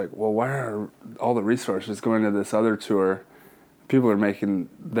it's like, well, why are all the resources going to this other tour? People are making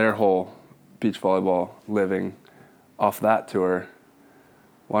their whole beach volleyball living off that tour.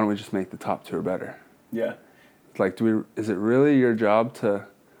 Why don't we just make the top tour better? Yeah. Like, is it really your job to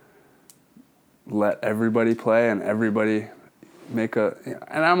let everybody play and everybody make and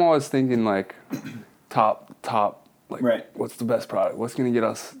I'm always thinking like top, like what's the best product? What's going to get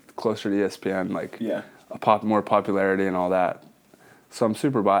us closer to ESPN? Like more popularity and all that. So I'm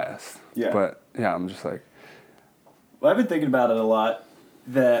super biased. Yeah. But I'm just like. Well, I've been thinking about it a lot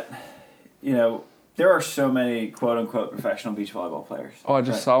that, there are so many quote unquote professional beach volleyball players. Oh, I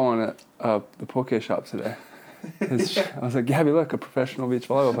just saw one at the Poke Shop today. I was like, Gabby, look, a professional beach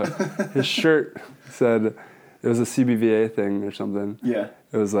volleyball player. His shirt said, it was a CBVA thing or something. Yeah.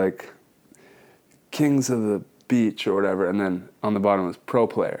 It was like, Kings of the Beach or whatever, and then on the bottom was pro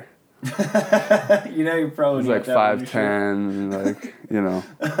player. You probably. It was like 5'10", like,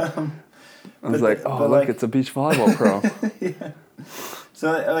 I was But like, the- oh, but look, like- it's a beach volleyball pro. Yeah.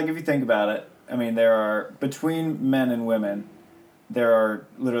 So, like, if you think about it, I mean, there are, between men and women, there are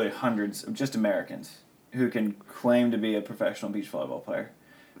literally hundreds of just Americans who can claim to be a professional beach volleyball player.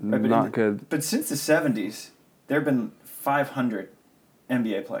 Right, but Not good. But since the 70s, there have been 500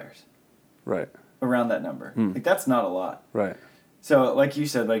 NBA players Right, around that number. Hmm. Like, that's not a lot. right. So, like you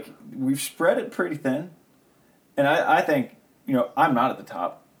said, like, we've spread it pretty thin. And I think, I'm not at the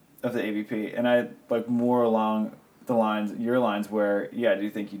top of the AVP. And I, like, more along the lines, your lines, where, yeah, I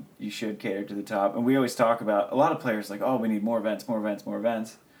do think you should cater to the top. And we always talk about, a lot of players like, oh, we need more events, more events, more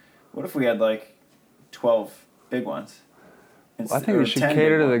events. What if we had, like, 12 big ones? I think Or you should 10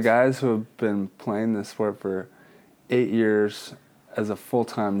 cater big to the ones? guys who have been playing this sport for 8 years as a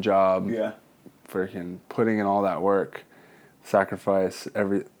full-time job, Yeah. freaking putting in all that work, sacrifice,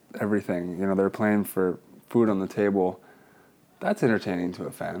 everything. They're playing for food on the table. That's entertaining to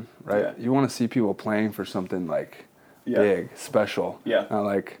a fan, right? Yeah. You want to see people playing for something like Yeah. big, special. Yeah. Not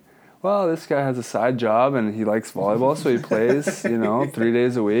like, well, this guy has a side job and he likes volleyball, so he plays, 3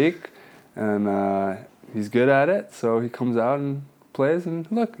 days a week, and he's good at it, so he comes out and plays, and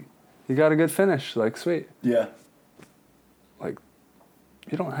look, he got a good finish. Like, sweet. Yeah. Like,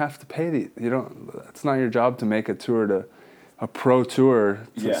 you don't have to pay it's not your job to make a pro tour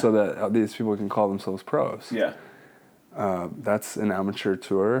Yeah. so that these people can call themselves pros. Yeah. That's an amateur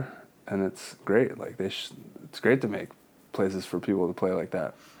tour, and it's great. Like, it's great to make places for people to play like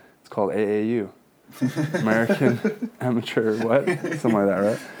that. It's called AAU. American Amateur what? Something like that,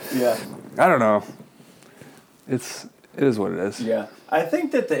 right? Yeah. I don't know. It is what it is. Yeah. I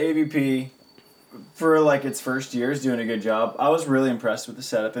think that the AVP, for like its first year, is doing a good job. I was really impressed with the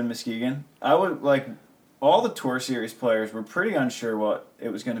setup in Muskegon. All the Tour Series players were pretty unsure what it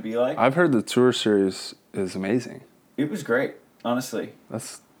was going to be like. I've heard the tour series is amazing. It was great, honestly.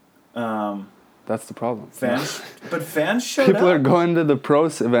 That's Um, the problem. but fans showed People up. are going to the pro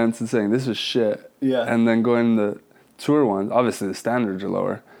events and saying this is shit. Yeah. And then going to the tour ones, obviously the standards are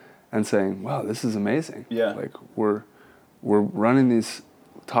lower, and saying, wow, this is amazing. Yeah. Like, we're running these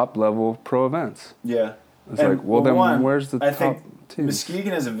top level pro events. Yeah. It's like, well, then where's the I top think teams?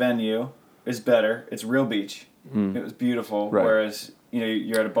 Muskegon as a venue is better. It's real beach. It was beautiful. Right. Whereas,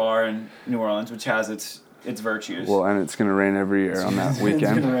 you're at a bar in New Orleans, which has its virtues. Well, and it's going to rain every year on that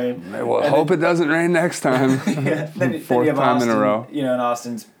weekend. It's gonna rain. Well, And hope it doesn't rain next time. Yeah. Then you Fourth have time Austin, in a row. In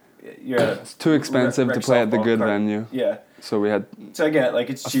Austin's, you're at It's too expensive rec to play at the softball good cart. venue. Yeah. So we had So I get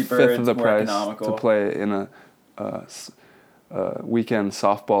it's a cheaper, fifth it's of the more price economical. to play in a weekend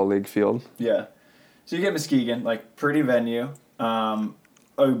softball league field. Yeah. So you get Muskegon, pretty venue.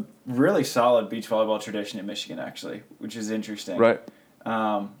 A really solid beach volleyball tradition in Michigan, actually, which is interesting. Right.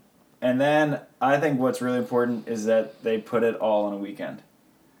 And then I think what's really important is that they put it all on a weekend.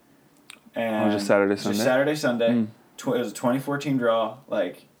 And just Saturday, Sunday? Just Saturday, Sunday. Mm. It was a 2014 draw.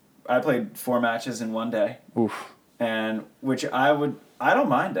 I played 4 matches in one day. Oof. And which I don't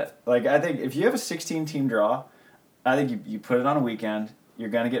mind it. I think if you have a 16-team draw, I think you put it on a weekend. You're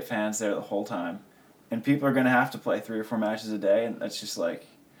going to get fans there the whole time. And people are going to have to play 3 or 4 matches a day. And that's just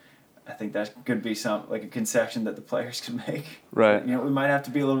I think that could be a concession that the players can make. Right. We might have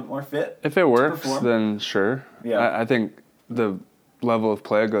to be a little bit more fit. If it works, perform. then sure. Yeah. I think the level of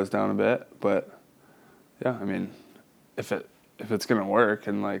play goes down a bit, but yeah, I mean, if it's gonna work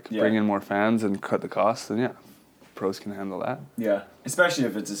and bring in more fans and cut the costs, then yeah, pros can handle that. Yeah, especially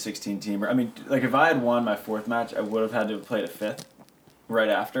if it's a 16-teamer. I mean, if I had won my 4th match, I would have had to have played a 5th right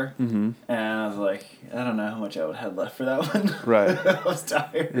after. Mm-hmm. And I was like, I don't know how much I would have left for that one. Right. I was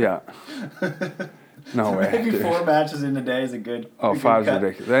tired. Yeah. No way. Maybe Dude. 4 matches in a day is a good. Oh, a good 5's cut.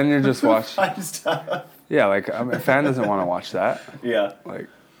 ridiculous. Then you're just watching. 5's tough. Yeah, a fan doesn't want to watch that. Yeah.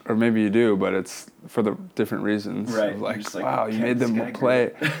 Or maybe you do, but it's for the different reasons. Right. Of You're just wow, you "Can't made this them guy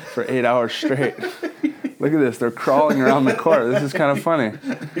play grow?" for 8 hours straight. Look at this. They're crawling around the court. This is kind of funny.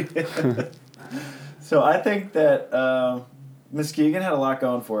 So I think that Muskegon had a lot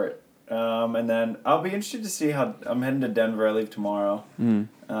going for it. And then I'll be interested to see how... I'm heading to Denver. I leave tomorrow.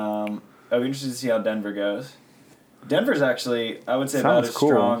 I'll be interested to see how Denver goes. Denver's actually, I would say, about Sounds as cool.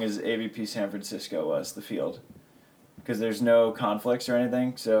 strong as AVP San Francisco was, the field. Because there's no conflicts or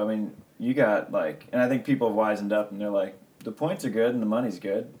anything. So, I mean, you got, and I think people have wisened up and they're like, the points are good and the money's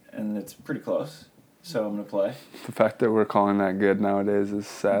good. And it's pretty close. So I'm going to play. The fact that we're calling that good nowadays is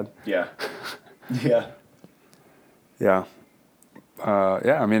sad. Yeah. Yeah. Yeah.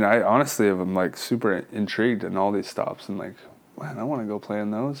 I mean, I honestly am super intrigued in all these stops and man, I want to go play in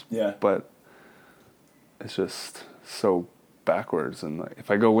those. Yeah. But it's just so backwards. And if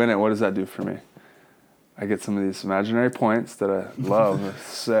I go win it, what does that do for me? I get some of these imaginary points that I love. It's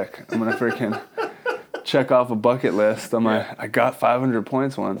sick. I'm gonna freaking check off a bucket list on my. I got 500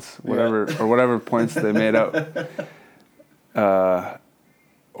 points once, whatever points they made up.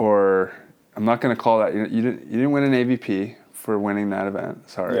 Or I'm not gonna call that. You didn't win an AVP for winning that event.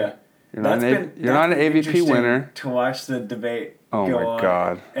 Sorry. Yeah. You're not an AVP winner. To watch the debate. Oh go my on.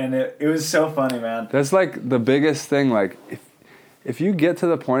 God. And it was so funny, man. That's like the biggest thing. Like if you get to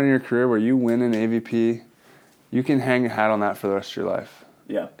the point in your career where you win an AVP, you can hang a hat on that for the rest of your life.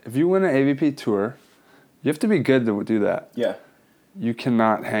 Yeah. If you win an AVP tour, you have to be good to do that. Yeah. You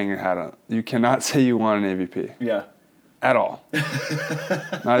cannot hang your hat on. You cannot say you won an AVP. Yeah. At all.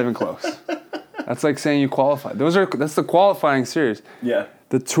 Not even close. That's like saying you qualified. That's the qualifying series. Yeah.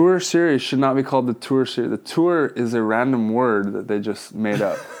 The tour series should not be called the tour series. The tour is a random word that they just made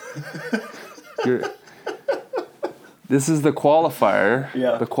up. This is the qualifier,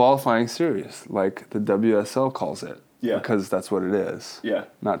 the qualifying series, like the WSL calls it. Yeah. Because that's what it is. Yeah.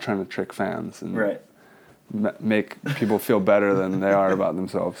 Not trying to trick fans and Right. make people feel better than they are about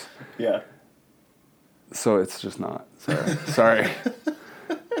themselves. Yeah. So it's just not. Sorry.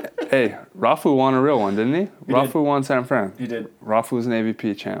 Hey, Rafu won a real one, didn't he? Rafu won San Fran. He did. Rafu's an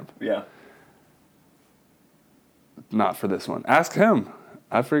AVP champ. Yeah. Not for this one. Ask him.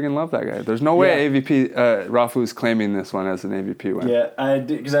 I freaking love that guy. There's no way AVP Rafu's claiming this one as an AVP win. Yeah, I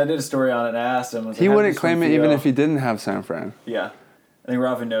did because I did a story on it and I asked him. I was He like, wouldn't claim it even if he didn't have San Fran. Yeah, I think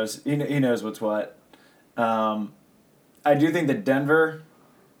Rafu knows. He knows what's what. I do think that Denver,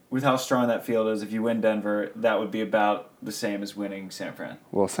 with how strong that field is, if you win Denver, that would be about the same as winning San Fran.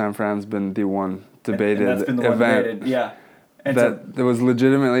 Well, San Fran's been the one debated and that's been the one event debated. Yeah, and that was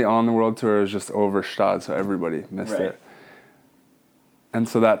legitimately on the World Tour. It was just overshot, so everybody missed it. And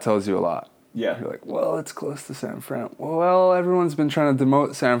so that tells you a lot. Yeah. You're like, well, it's close to San Fran. Well, everyone's been trying to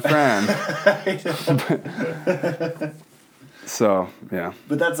demote San Fran. So, yeah.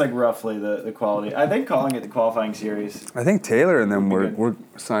 But that's like roughly the quality. I think calling it the qualifying series. I think Taylor and them were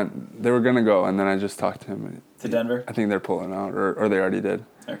signed. They were going to go, and then I just talked to him. To Denver? I think they're pulling out, or they already did.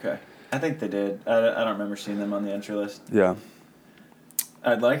 Okay. I think they did. I don't remember seeing them on the entry list. Yeah.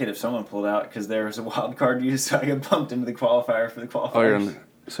 I'd like it if someone pulled out because there was a wild card used, so I got bumped into the qualifier for the qualifiers. Oh,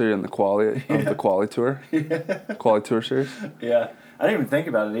 you're in the quali of the quali tour? Yeah. Quali tour series? Yeah. I didn't even think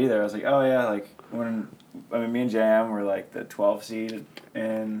about it either. I was like, oh yeah, like me and JM were like the 12th seed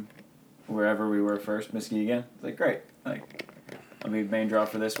in wherever we were first, Muskegon. I was like, great. Like, I'll be main draw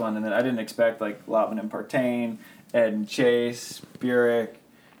for this one. And then I didn't expect like Lotman and Partain, Ed and Chase, Burek.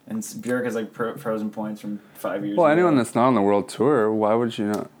 And Burek has like frozen points from 5 years ago. Well, anyone that's not on the World Tour, why would you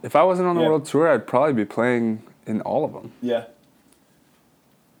not? If I wasn't on the World Tour, I'd probably be playing in all of them. Yeah.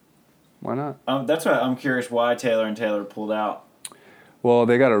 Why not? That's why I'm curious why Taylor and Taylor pulled out. Well,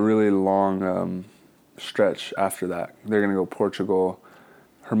 they got a really long stretch after that. They're going to go Portugal,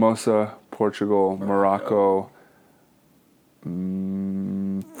 Hermosa, Portugal, Morocco,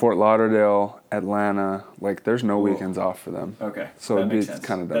 Fort Lauderdale, Atlanta. Like, there's no weekends off for them. Okay. So that it'd be makes sense.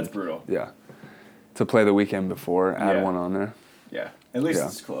 kind of done. That's brutal. Yeah. To play the weekend before, add one on there. Yeah. At least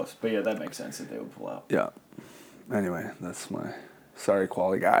it's close. But yeah, that makes sense that they would pull out. Yeah. Anyway, that's my sorry,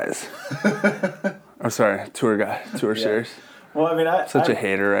 quali guys. I'm sorry, tour series. Well, I mean, Such a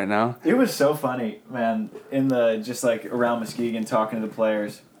hater right now. It was so funny, man, in the just like around Muskegon talking to the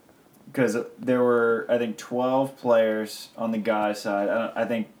players. Because there were, I think, 12 players on the guys' side. I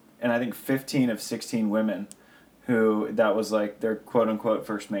think 15 of 16 women who that was like their quote-unquote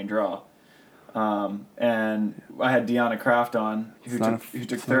first main draw. And I had Deanna Kraft on, who took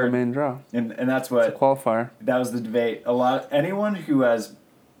third. Not a main draw. And that's what... It's a qualifier. That was the debate. Anyone who has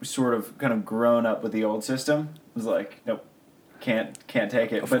sort of kind of grown up with the old system was like, nope, can't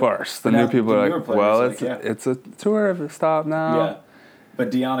take it. Of course. The new people are like, well, it's a tour stop now. Yeah. But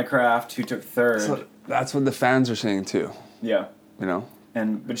Deanna Kraft, who took third... So that's what the fans are saying, too. Yeah. You know?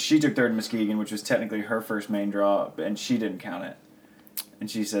 But she took third in Muskegon, which was technically her first main draw, and she didn't count it. And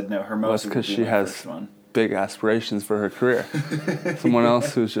she said, no, Hermosa because she has one. Big aspirations for her career. Someone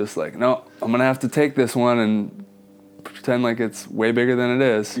else who's just like, no, I'm going to have to take this one and pretend like it's way bigger than it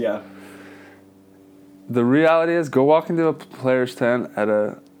is. Yeah. The reality is, go walk into a player's tent at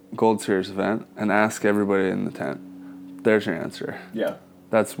a Gold Series event and ask everybody in the tent. There's your answer. Yeah.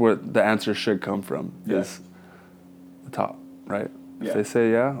 That's where the answer should come from, is the top, right? If they say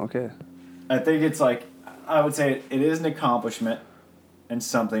yeah, okay. I think it's like, I would say it is an accomplishment and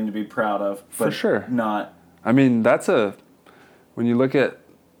something to be proud of. But for sure. Not. I mean, when you look at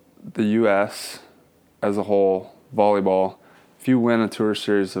the U.S. as a whole, volleyball, if you win a Tour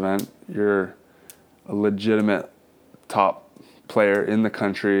Series event, you're a legitimate top player in the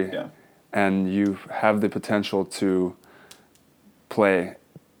country. Yeah. and you have the potential to play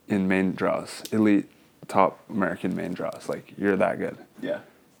in main draws, elite top American main draws. Like, you're that good. Yeah.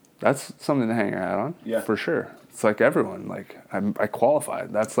 That's something to hang your hat on. Yeah. For sure. It's like everyone. Like, I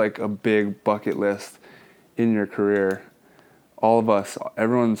qualified. That's like a big bucket list in your career. All of us,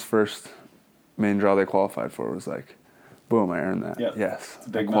 everyone's first main draw they qualified for was like, boom, I earned that. Yep. Yes. It's a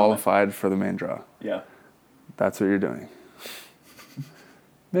big I qualified for the main draw. Yeah. That's what you're doing.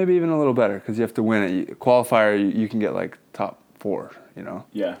 Maybe even a little better because you have to win it. Qualifier, you can get like top 4, you know?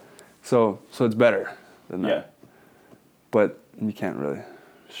 Yeah. So it's better than that. Yeah. But you can't really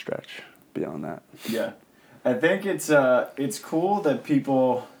stretch beyond that. Yeah. I think it's cool that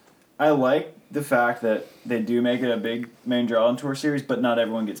people, I like the fact that they do make it a big main draw on Tour Series, but not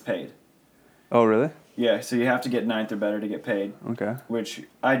everyone gets paid. Oh, really? Yeah, so you have to get 9th or better to get paid. Okay. Which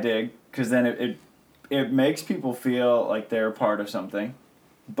I dig, because then it makes people feel like they're a part of something,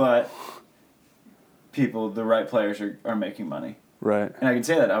 but the right players are making money. Right. And I can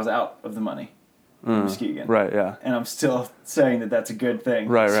say that I was out of the money in Muskegon. Right, yeah. And I'm still saying that that's a good thing.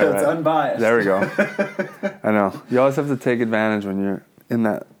 Right. So it's unbiased. There we go. I know. You always have to take advantage when you're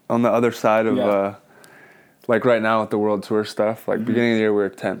on the other side of, like right now with the World Tour stuff, like beginning of the year we were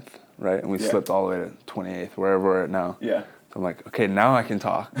 10th, right? And we slipped all the way to 28th, wherever we're at now. Yeah. So I'm like, okay, now I can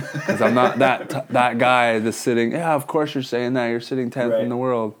talk. Because I'm not that guy that's sitting, yeah, of course you're saying that. You're sitting 10th in the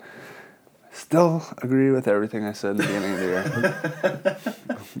world. Still agree with everything I said in the beginning of the year.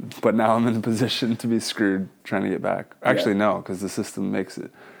 But now I'm in a position to be screwed trying to get back. Actually, no, because the system makes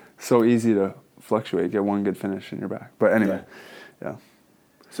it so easy to fluctuate, get one good finish and you're back. But anyway, yeah.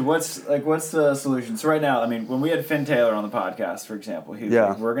 So what's the solution? So right now, I mean, when we had Finn Taylor on the podcast, for example, he was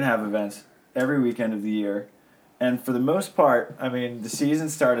like, we're going to have events every weekend of the year. And for the most part, I mean, the season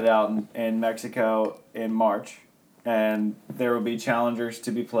started out in Mexico in March, and there will be challengers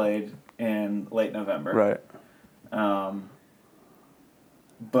to be played in late November. Right.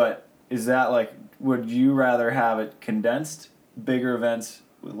 But is that like, would you rather have it condensed, bigger events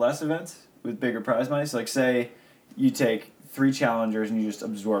with less events, with bigger prize money? So like, say you take 3 challengers and you just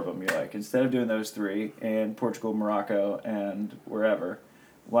absorb them. You're like, instead of doing those 3 in Portugal, Morocco, and wherever,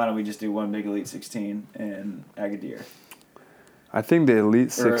 why don't we just do one big Elite 16 in Agadir? I think the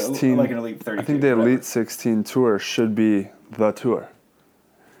Elite 16, or like an Elite 32. I think the Elite 16 tour should be the tour.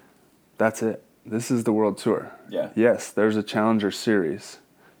 That's it. This is the World Tour. Yeah. Yes, there's a Challenger Series.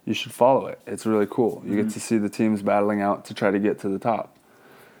 You should follow it. It's really cool. You get to see the teams battling out to try to get to the top.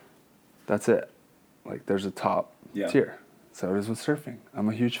 That's it. Like, there's a top tier. So it is with surfing. I'm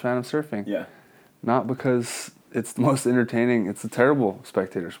a huge fan of surfing. Yeah. Not because it's the most entertaining. It's a terrible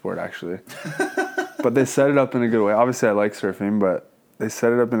spectator sport, actually. But they set it up in a good way. Obviously, I like surfing, but they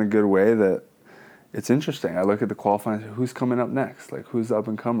set it up in a good way that it's interesting. I look at the qualifying, who's coming up next? Like, who's the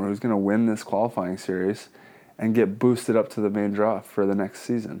up-and-comer? Who's going to win this qualifying series and get boosted up to the main draw for the next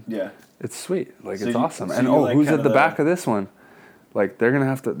season? Yeah. It's sweet. Like, So it's awesome. so And, like who's kind at of the back of this one? Like, they're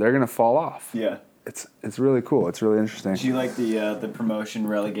going to fall off. Yeah. It's really cool. It's really interesting. Do you like the promotion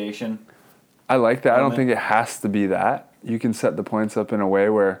relegation? I like that. I don't think it has to be that. You can set the points up in a way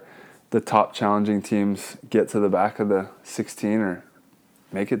where the top challenging teams get to the back of the 16 or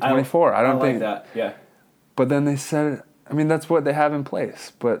make it 24. I don't like think that. Yeah. But then they said it. I mean, that's what they have in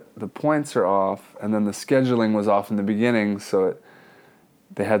place. But the points are off, and then the scheduling was off in the beginning, so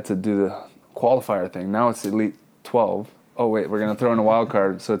they had to do the qualifier thing. Now it's Elite 12. Oh, wait, we're going to throw in a wild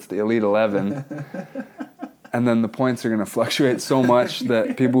card, so it's the Elite 11. And then the points are going to fluctuate so much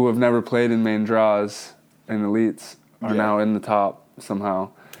that people who have never played in main draws and elites are now in the top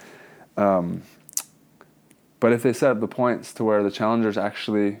somehow. But if they set up the points to where the challengers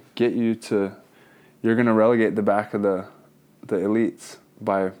actually get you to, you're going to relegate the back of the elites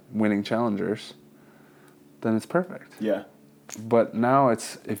by winning challengers, then it's perfect. Yeah. But now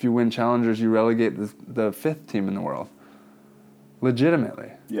it's, if you win challengers, you relegate the 5th team in the world.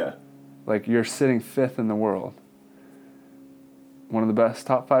 Legitimately. Yeah. Like, you're sitting 5th in the world. One of the best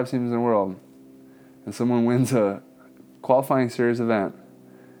top 5 teams in the world. And someone wins a qualifying series event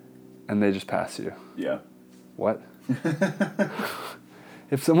and they just pass you. Yeah. What?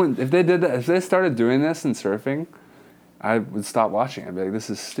 If they did that, if they started doing this in surfing, I would stop watching. I'd be like,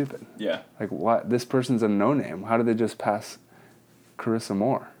 this is stupid. Yeah. Like, what? This person's a no-name. How did they just pass Carissa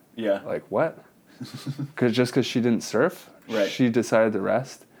Moore? Yeah. Like, what? Because she didn't surf? Right. She decided to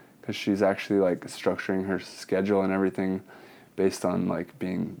rest because she's actually, like, structuring her schedule and everything based on, like,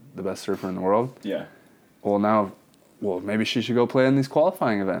 being the best surfer in the world. Yeah. Well, maybe she should go play in these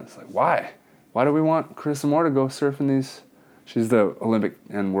qualifying events. Like, why? Why do we want Carissa Moore to go surf in these? She's the Olympic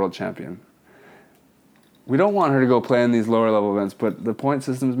and world champion. we don't want her to go play in these lower level events, but the point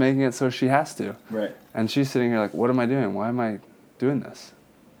system's making it so she has to. Right. And she's sitting here like, what am I doing? Why am I doing this?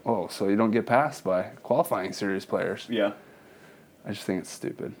 Oh, so you don't get passed by qualifying series players. Yeah. I just think it's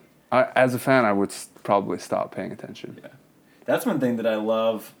stupid. As a fan, I would probably stop paying attention. Yeah. That's one thing that I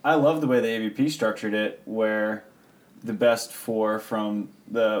love. I love the way the AVP structured it, where the best four from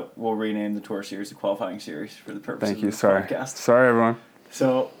we'll rename the Tour Series the qualifying series for the purpose Thank of you. this Sorry. podcast. Sorry, everyone.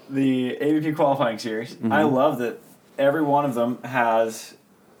 So the AVP qualifying series, Mm-hmm. I love that every one of them has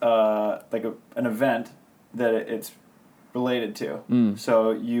like an event that it's related to.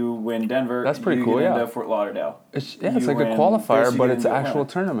 So you win Denver. That's pretty you cool, get yeah. into Fort Lauderdale. It's You like a win qualifier, this, you but get it's into an actual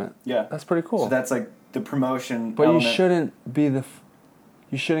Atlanta. tournament. Yeah. That's pretty cool. So that's like the promotion But element. you shouldn't be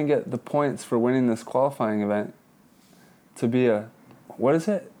you shouldn't get the points for winning this qualifying event to be what is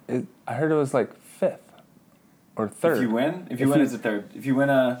it? I heard it was like 5th or 3rd. If you win, it's a third. If you win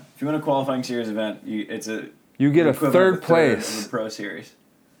a qualifying series event, you get a equivalent third of a place of the pro series.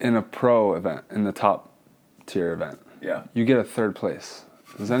 in a pro event, in the top tier event. Yeah. You get a 3rd place.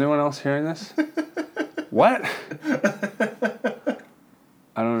 Is anyone else hearing this? What? I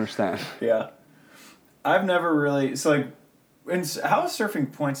don't understand. Yeah. I've never really how is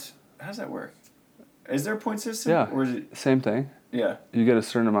surfing points? How does that work? Is there a point system? Yeah. Or is it? Same thing. Yeah. You get a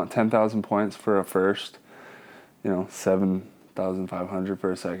certain amount, 10,000 points for a first, 7,500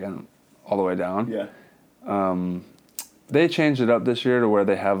 for a second, all the way down. Yeah. They changed it up this year to where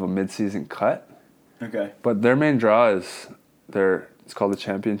they have a mid-season cut, Okay. but their main draw is it's called the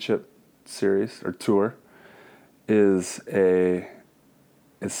Championship Series or Tour, is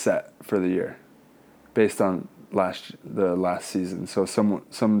set for the year, based on the last season. So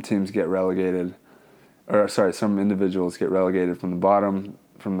some teams get relegated, some individuals get relegated from the bottom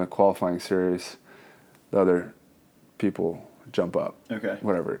from the qualifying series. The other people jump up. Okay.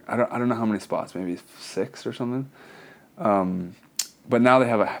 Whatever. I don't know how many spots, maybe 6 or something. But now they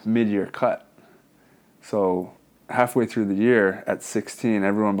have a mid-year cut. So halfway through the year at 16,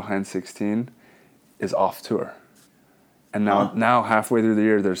 everyone behind 16 is off tour. And now halfway through the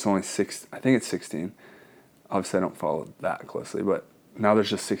year, there's only 6. I think it's 16. Obviously, I don't follow that closely, but now there's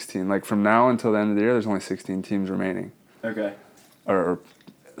just 16. Like from now until the end of the year, there's only 16 teams remaining. Okay. Or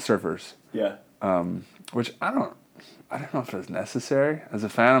surfers. Yeah. Which I don't know if it's necessary. As a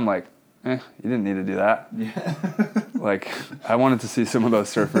fan, I'm like, you didn't need to do that. Yeah. Like, I wanted to see some of those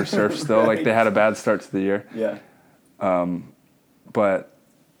surfers surf still. Right. Like, they had a bad start to the year. Yeah. But,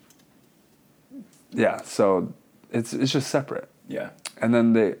 yeah, so it's just separate. Yeah. And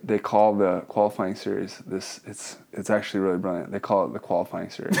then they call the qualifying series it's actually really brilliant. They call it the qualifying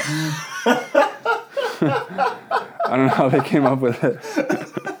series. I don't know how they came up with it.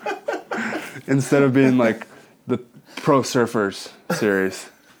 Instead of being like the Pro Surfers series,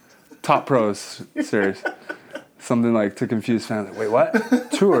 Top Pros series, something like to confuse fans. Like, wait,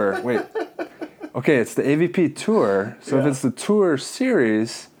 what? Tour? Wait. Okay, it's the AVP Tour. So if it's the Tour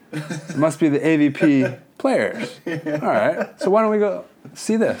series, it must be the AVP players. All right. So why don't we go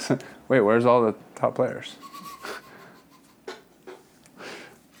see this? Wait, where's all the top players?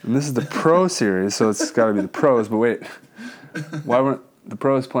 And this is the Pro Series, so it's got to be the pros. But wait, why weren't the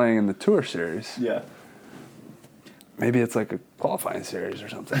pros playing in the Tour Series? Yeah. Maybe it's like a qualifying series or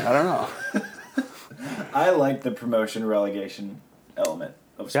something. I don't know. I like the promotion relegation element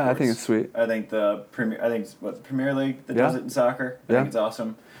of sports. Yeah, I think it's sweet. I think the Premier League that does it in soccer. I think it's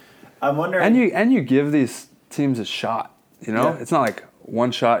awesome. I'm wondering. And you give these teams a shot. You know, it's not like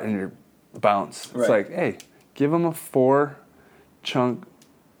one shot and you're bounced. It's like, hey, give them a 4-chunk.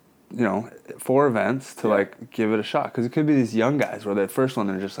 4 events to like give it a shot, because it could be these young guys where the first one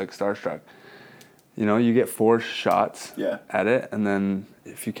they're just like starstruck. You get 4 shots at it, and then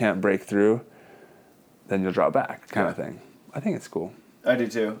if you can't break through, then you'll drop back, kind of thing. I think it's cool. I do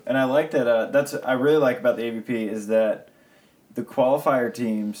too, and I like that. That's I really like about the AVP is that the qualifier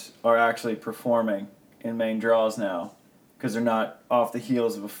teams are actually performing in main draws now, because they're not off the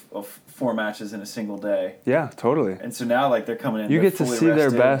heels of 4 matches in a single day. Yeah, totally. And so now, like, they're coming in. You they're get to fully see their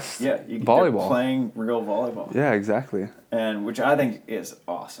rested. best volleyball. They're playing real volleyball. Yeah, exactly. And which I think is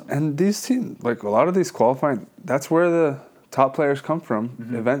awesome. And these teams, like a lot of these qualifying, that's where the top players come from.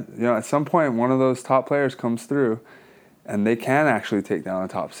 Mm-hmm. At some point, one of those top players comes through, and they can actually take down a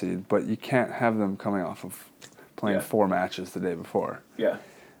top seed, but you can't have them coming off of playing 4 matches the day before. Yeah.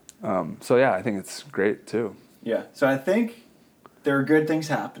 So yeah, I think it's great too. Yeah. So I think there are good things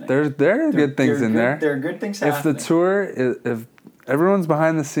happening. There are good things in there. There are good things If happening. the tour, if everyone's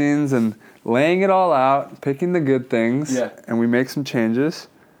behind the scenes and laying it all out, picking the good things, and we make some changes,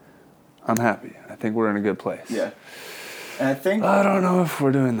 I'm happy. I think we're in a good place. Yeah. And I think... I don't know if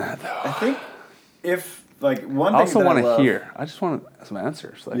we're doing that, though. I think if like one I thing also that want I to love, hear. I just want some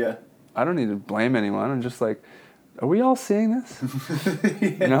answers. Like, Yeah. I don't need to blame anyone. I'm just like, are we all seeing this?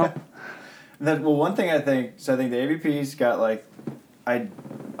 You know? One thing I think the AVP's got like, I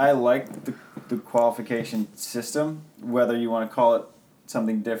like the qualification system, whether you want to call it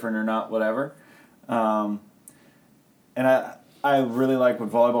something different or not, whatever. And I really like what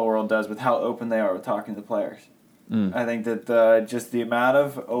Volleyball World does with how open they are with talking to the players. I think that just the amount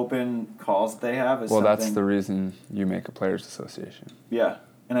of open calls that they have is Well, something. that's the reason you make a players' association. Yeah,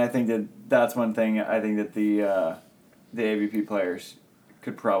 and I think that's one thing I think that the AVP players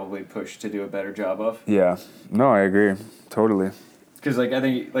could probably push to do a better job of. Yeah. No, I agree. Totally. Because like I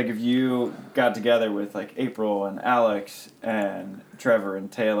think like if you got together with like April and Alex and Trevor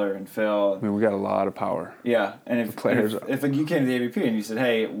and Taylor and Phil. I mean, we got a lot of power. Yeah, and if players if like you came to the AVP and you said,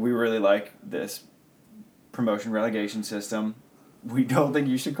 hey, we really like this promotion relegation system. We don't think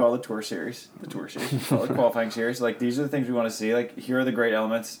you should call the tour series. Call it qualifying series. Like, these are the things we want to see. Like, here are the great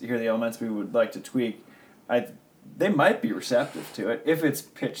elements. Here are the elements we would like to tweak. They might be receptive to it if it's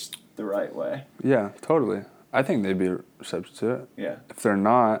pitched the right way. Yeah, totally. I think they'd be receptive to it. Yeah. If they're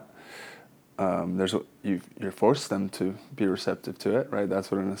not, you're forced them to be receptive to it, right?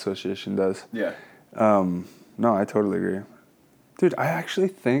 That's what an association does. Yeah. No, I totally agree. Dude, I actually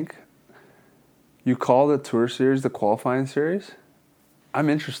think you call the tour series the qualifying series. I'm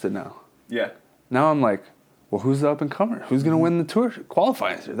interested now. Yeah. Now I'm like, well, who's the up-and-comer? Who's going to win the tour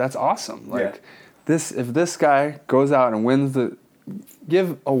qualifying series? That's awesome. Like, if this guy goes out and wins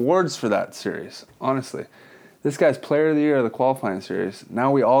give awards for that series, honestly. This guy's player of the year of the qualifying series.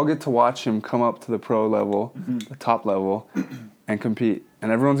 Now we all get to watch him come up to the pro level, the top level, and compete.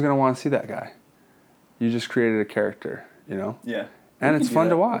 And everyone's going to want to see that guy. You just created a character, you know? Yeah. And it's fun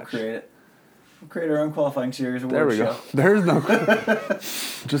to watch. We'll create it. We'll create our own qualifying series award There we show. go. There's no...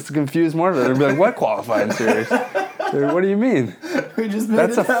 just to confuse more of it. They'll be like, what qualifying series? What do you mean? We just made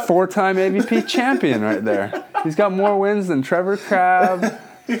That's it a up. 4-time AVP champion right there. He's got more wins than Trevor Crabb.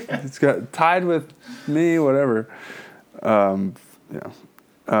 He's got tied with me, whatever. What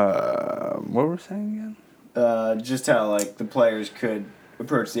were we saying again? Just how, like, the players could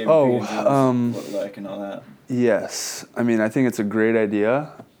approach the AVP and what it like and all that. Yes. I mean, I think it's a great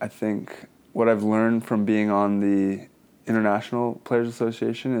idea. I think what I've learned from being on the International Players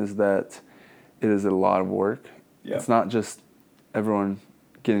Association is that it is a lot of work. Yeah. It's not just everyone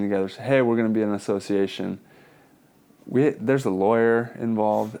getting together and say, hey, we're going to be an association. There's a lawyer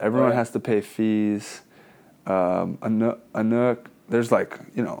involved. Everyone has to pay fees. There's like,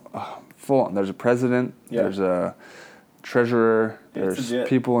 full on. There's a president. Yeah. There's a treasurer. There's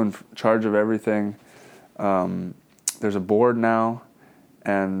people in charge of everything. There's a board now.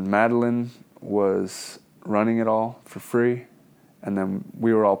 And Madeline was running it all for free. And then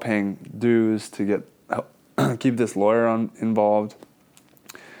we were all paying dues to keep this lawyer involved.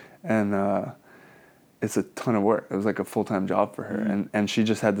 And it's a ton of work. It was like a full-time job for her. Mm-hmm. And she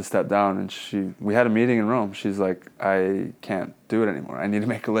just had to step down. And we had a meeting in Rome. She's like, I can't do it anymore. I need to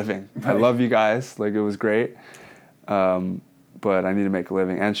make a living. I love you guys. Like, it was great. But I need to make a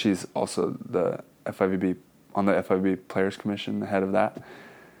living. And she's also on the FIVB Players Commission, the head of that.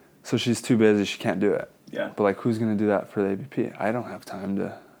 So she's too busy. She can't do it. Yeah. But, like, who's going to do that for the AVP? I don't have time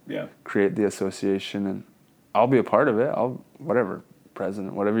to create the association. And I'll be a part of it.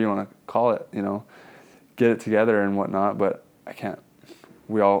 President, whatever you want to call it, get it together and whatnot. But I can't.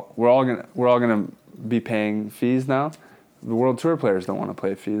 We're all gonna be paying fees now. The World Tour players don't want to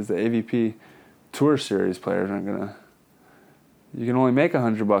pay fees. The AVP Tour Series players aren't gonna. You can only make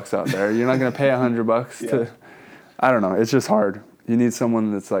 $100 out there. You're not gonna pay $100 to. I don't know. It's just hard. You need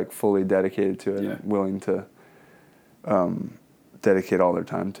someone that's like fully dedicated to it, and willing to dedicate all their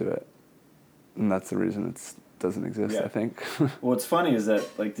time to it, and that's the reason it doesn't exist. I think. What's funny is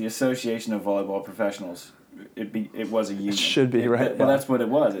that like the Association of Volleyball Professionals, it was a union. It should be right. Well, that's what it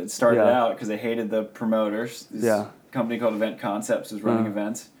was. It started out because they hated the promoters. This company called Event Concepts was running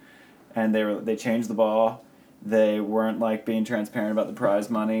events, and they changed the ball. They weren't like being transparent about the prize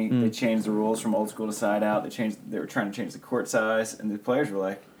money. They changed the rules from old school to side out. They were trying to change the court size, and the players were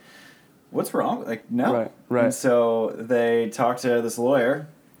like, "What's wrong?" Like, no. Right. And so they talked to this lawyer,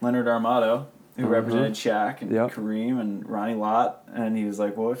 Leonard Armato, who represented Shaq and Kareem and Ronnie Lott, and he was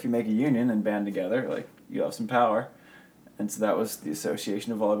like, "Well, if you make a union and band together, like you have some power." And so that was the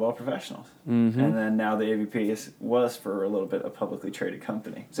Association of Volleyball Professionals. Mm-hmm. And then now the AVP was for a little bit a publicly traded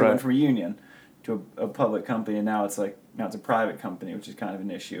company. So it went from a union to a public company, and now it's a private company, which is kind of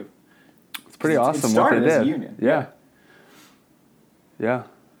an issue. It's pretty awesome it started what they did. As a union. Yeah.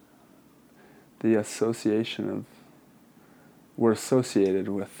 The association we're associated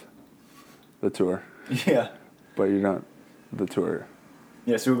with the tour, Yeah. but you're not the tour.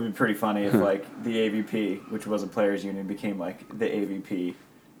 Yeah, so it would be pretty funny if, like, the AVP, which was a players' union, became, like, the AVP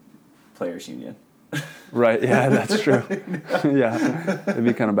players' union. Right, yeah, that's true. Yeah, it'd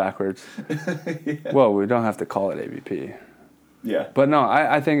be kind of backwards. Yeah. Well, we don't have to call it AVP. Yeah. But no,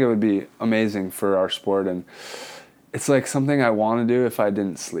 I think it would be amazing for our sport, and it's like something I want to do if I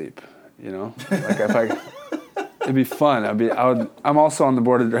didn't sleep, you know? Like if I, it'd be fun. I'm also on the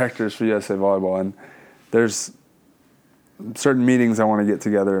board of directors for USA Volleyball, and there's certain meetings I want to get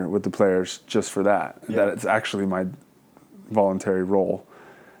together with the players just for that. Yeah. That it's actually my voluntary role.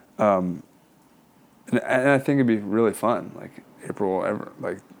 And I think it'd be really fun. Like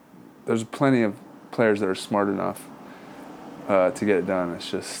there's plenty of players that are smart enough to get it done.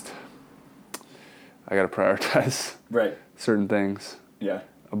 It's just I got to prioritize Right. certain things. Yeah.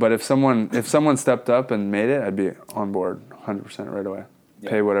 But if someone stepped up and made it, I'd be on board 100% right away. Yeah.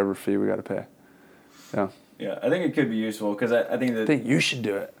 Pay whatever fee we got to pay. Yeah. Yeah, I think it could be useful because I think that I think you should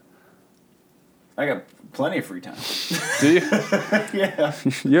do it. I got plenty of free time. Do you? Yeah.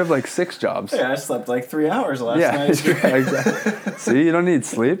 You have like 6 jobs. Yeah, I slept like 3 hours last Yeah, night. yeah, exactly. See, you don't need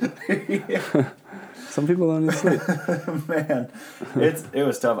sleep. Yeah. Some people don't need sleep. Man, it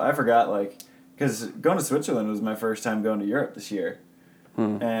was tough. I forgot, like, because going to Switzerland was my first time going to Europe this year.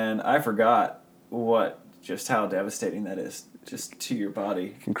 And I forgot just how devastating that is just to your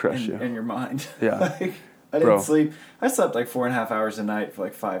body. Can crush you. And your mind. Yeah. Like, I didn't sleep. I slept like 4.5 hours a night for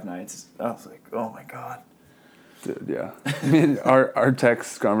like 5 nights. I was like, oh my God. Dude, yeah. I mean, our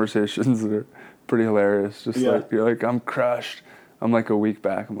text conversations are pretty hilarious. Just Yeah. like, you're like, I'm crushed. I'm like a week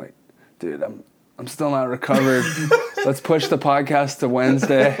back. I'm like, dude, I'm still not recovered. Let's push the podcast to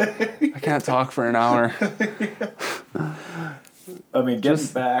Wednesday. I can't talk for an hour. I mean, getting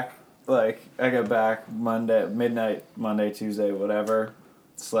back, like, I got back midnight, Monday, Tuesday, whatever.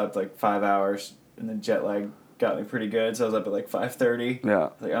 Slept like 5 hours, and then jet lag got me pretty good, so I was up at like 5:30. Yeah.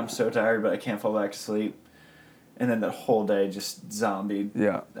 Like, I'm so tired, but I can't fall back to sleep. And then the whole day just zombied.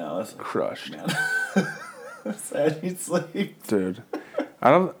 Yeah. No, that's Crushed. man. I need sleep. Dude.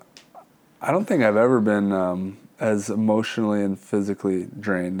 I don't think I've ever been as emotionally and physically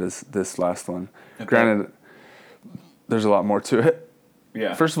drained as this last one. Okay. Granted, there's a lot more to it.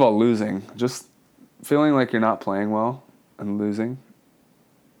 Yeah. First of all, losing. Just feeling like you're not playing well and losing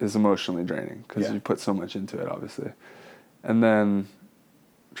is emotionally draining because Yeah. you put so much into it, obviously. And then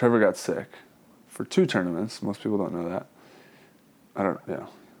Trevor got sick for 2 tournaments. Most people don't know that.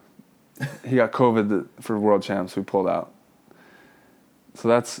 He got COVID for World Champs. We pulled out. So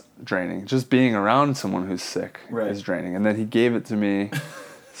that's draining. Just being around someone who's sick is draining. And then he gave it to me.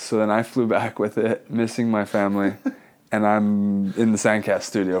 So then I flew back with it, missing my family. And I'm in the Sandcast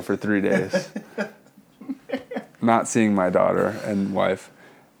studio for 3 days. Not seeing my daughter and wife.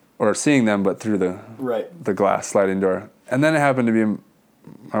 Or seeing them, but through the glass sliding door. And then it happened to be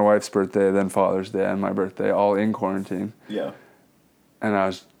my wife's birthday, then Father's Day, and my birthday, all in quarantine. Yeah. And I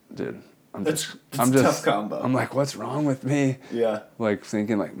was, dude, I'm just a tough combo. I'm like, what's wrong with me? Yeah. Like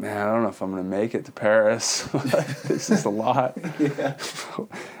thinking like, man, I don't know if I'm gonna make it to Paris. This is a lot. Yeah.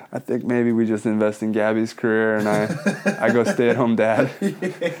 I think maybe we just invest in Gabby's career and I go stay at home dad.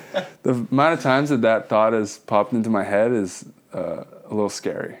 Yeah. The amount of times that thought has popped into my head is a little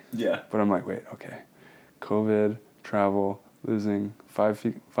scary. Yeah. But I'm like, wait, okay. COVID, travel, losing,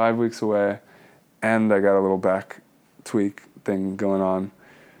 5 weeks away, and I got a little back tweak thing going on.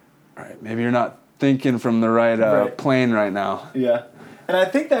 All right, maybe you're not thinking from the right plane right now. Yeah. And I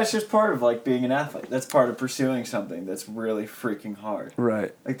think that's just part of, like, being an athlete. That's part of pursuing something that's really freaking hard.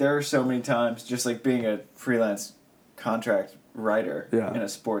 Right. Like, there are so many times, just like being a freelance contract writer in a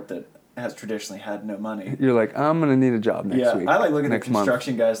sport that has traditionally had no money. You're like, I'm going to need a job next week. I like looking at next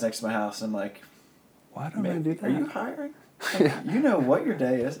construction guys next to my house and I'm like, why don't I do that? Are you hiring? Like, you know what your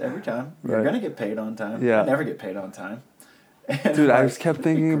day is every time. You're going to get paid on time. Yeah. I never get paid on time. And dude, I like, just kept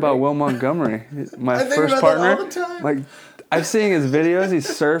thinking about Will Montgomery, my I think first about partner. that all the time. Like, I've seen his videos. He's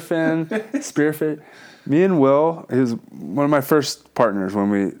surfing, spearfish. Me and Will, he was one of my first partners when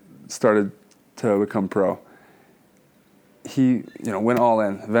we started to become pro. He, went all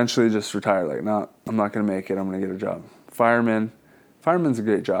in. Eventually, just retired. Like, no, I'm not gonna make it. I'm gonna get a job. Fireman's a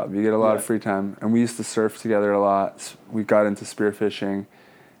great job. You get a lot of free time. And we used to surf together a lot. We got into spearfishing.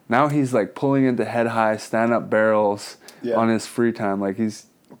 Now he's like pulling into head high, stand up barrels on his free time. Like he's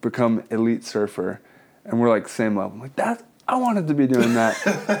become elite surfer, and we're like same level. I'm like I wanted to be doing that.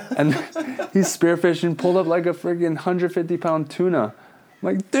 And he's spearfishing, pulled up like a friggin' 150-pound tuna. I'm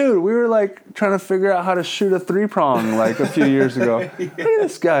like, dude, we were like trying to figure out how to shoot a 3-prong like a few years ago. Look at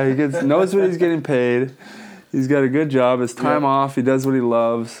this guy. He knows what he's getting paid. He's got a good job. His time off. He does what he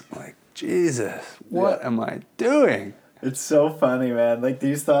loves. Like, Jesus, what am I doing? It's so funny, man. Like,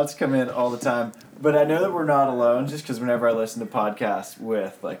 these thoughts come in all the time. But I know that we're not alone, just because whenever I listen to podcasts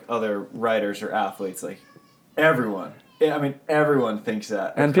with, like, other writers or athletes, like, everyone thinks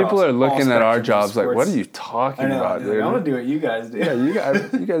that. And people are looking at our spectrums of jobs like, sports. what are you talking I know. about, Like, dude? I'm going to do what you guys do. Yeah,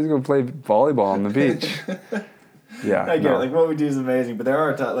 you guys go play volleyball on the beach. Yeah, I get it. Like, what we do is amazing. But there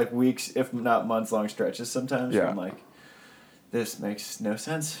are, like, weeks, if not months-long stretches sometimes where I'm like, this makes no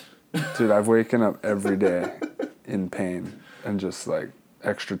sense. Dude, I've waken up every day in pain and just, like,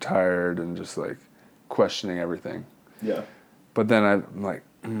 extra tired and just, like, questioning everything. Yeah. But then I'm like,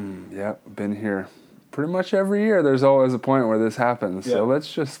 been here pretty much every year. There's always a point where this happens. So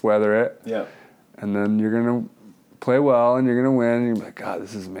let's just weather it. Yeah. And then you're going to play well and you're going to win. And you're like, God,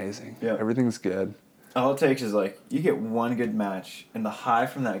 this is amazing. Yeah. Everything's good. All it takes is, like, you get one good match, and the high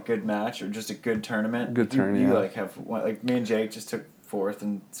from that good match or just a good tournament. You like, have one, like, me and Jake just took 4th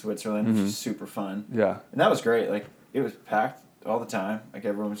in Switzerland, which was super fun. Yeah. And that was great. Like, it was packed all the time. Like,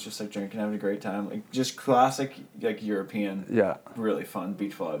 everyone was just, like, drinking, having a great time. Like, just classic, like, European, really fun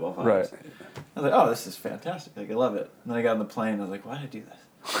beach volleyball vibes. Right. I was like, oh, this is fantastic. Like, I love it. And then I got on the plane, and I was like, why did I do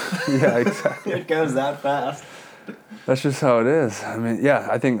this? Yeah, exactly. It goes that fast. That's just how it is. I mean,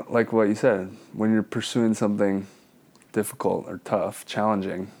 I think like what you said, when you're pursuing something difficult or tough,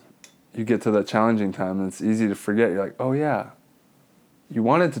 challenging, you get to that challenging time and it's easy to forget. You're like, oh yeah, you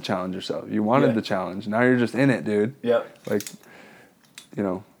wanted to challenge yourself. You wanted the challenge. Now you're just in it, dude. Yep. Like,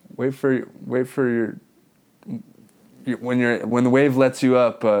 wait for your when the wave lets you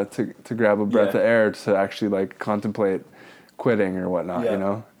up to grab a breath of air to actually like contemplate quitting or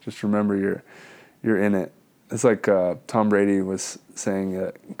whatnot. Just remember you're in it. It's like Tom Brady was saying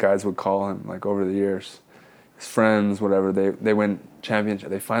that guys would call him like over the years, his friends, whatever. They win championship.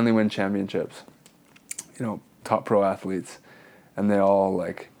 They finally win championships. Top pro athletes, and they all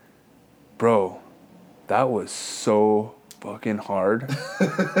like, bro, that was so fucking hard.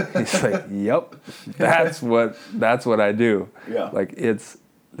 He's like, yep, that's what I do. Yeah. Like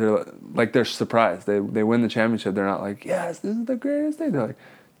they're surprised. They win the championship. They're not like, yes, this is the greatest thing. They're like,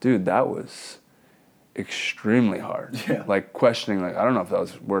 dude, that was extremely hard. Yeah. Like questioning, like, I don't know if that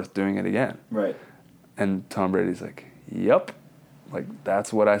was worth doing it again. Right. And Tom Brady's like, yep, like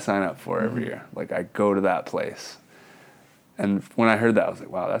that's what I sign up for every year. Like I go to that place. And when I heard that, I was like,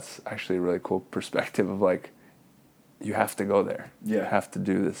 wow, that's actually a really cool perspective of like, you have to go there. Yeah. You have to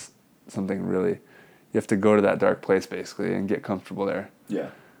do this, something really, you have to go to that dark place basically and get comfortable there.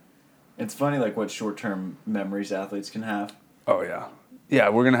 Yeah. It's funny like what short-term memories athletes can have. Oh yeah. Yeah,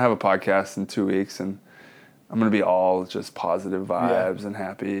 we're going to have a podcast in 2 weeks and I'm going to be all just positive vibes and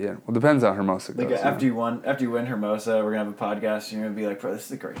happy. And it depends on how Hermosa goes. Like after you win Hermosa, we're going to have a podcast and you're going to be like, bro, this is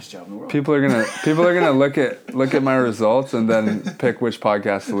the greatest job in the world. People are gonna look at my results and then pick which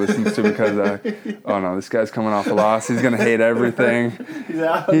podcast to listen to because oh no, this guy's coming off a loss. He's gonna hate everything.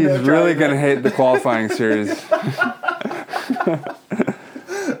 He's really gonna hate the qualifying series.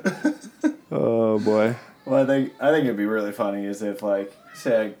 Oh boy. Well, I think it'd be really funny is if like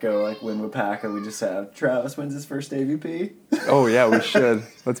say I go like win with Pack and we just have Travis wins his first AVP. Oh yeah, we should.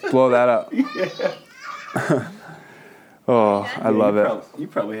 Let's blow that up. Yeah. I love it. You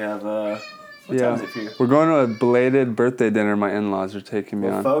probably have what time is it for you? We're going to a belated birthday dinner my in-laws are taking me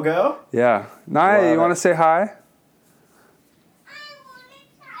on. Fogo? Yeah. Naya, you want to say hi?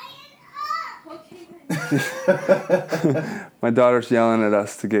 My daughter's yelling at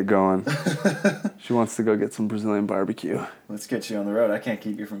us to get going. She wants to go get some Brazilian barbecue. Let's get you on the road. I can't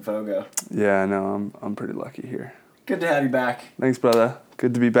keep you from Fogo. Yeah, no, I'm pretty lucky here. Good to have you back. Thanks, brother.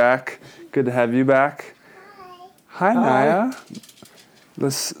 Good to be back. Good to have you back. Hi, Naya.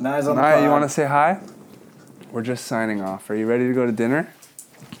 Naya's on the Naya, pod. you want to say hi? We're just signing off. Are you ready to go to dinner?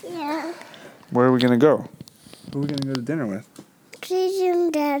 Yeah. Where are we going to go? Who are we going to go to dinner with? Gigi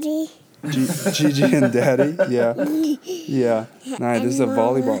and Daddy. Gigi and Daddy? Yeah. Yeah. Naya, this is a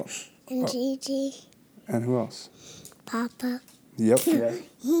volleyball. And Gigi. And who else? Papa. Yep. Yeah.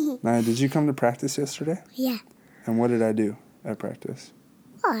 Naya, did you come to practice yesterday? Yeah. And what did I do at practice?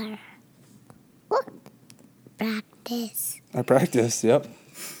 Or what? Practice. I practiced, yep.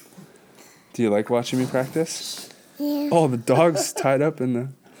 Do you like watching me practice? Yeah. Oh, the dog's tied up in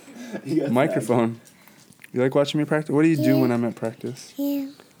the microphone. You like watching me practice? What do you do when I'm at practice? Yeah.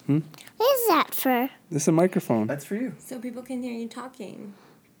 What is that for? This is a microphone. That's for you. So people can hear you talking.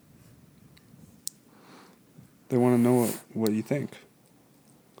 They want to know what you think.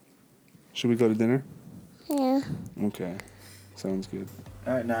 Should we go to dinner? Yeah. Okay. Sounds good.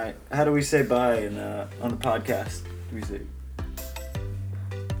 All right, Nye. How do we say bye on the podcast? Do we say?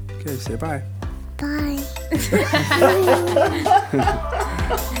 Okay, say bye. Bye.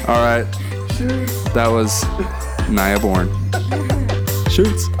 All right. That was Naya Bourne.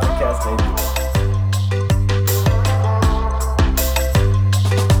 Shoots. Podcast, baby.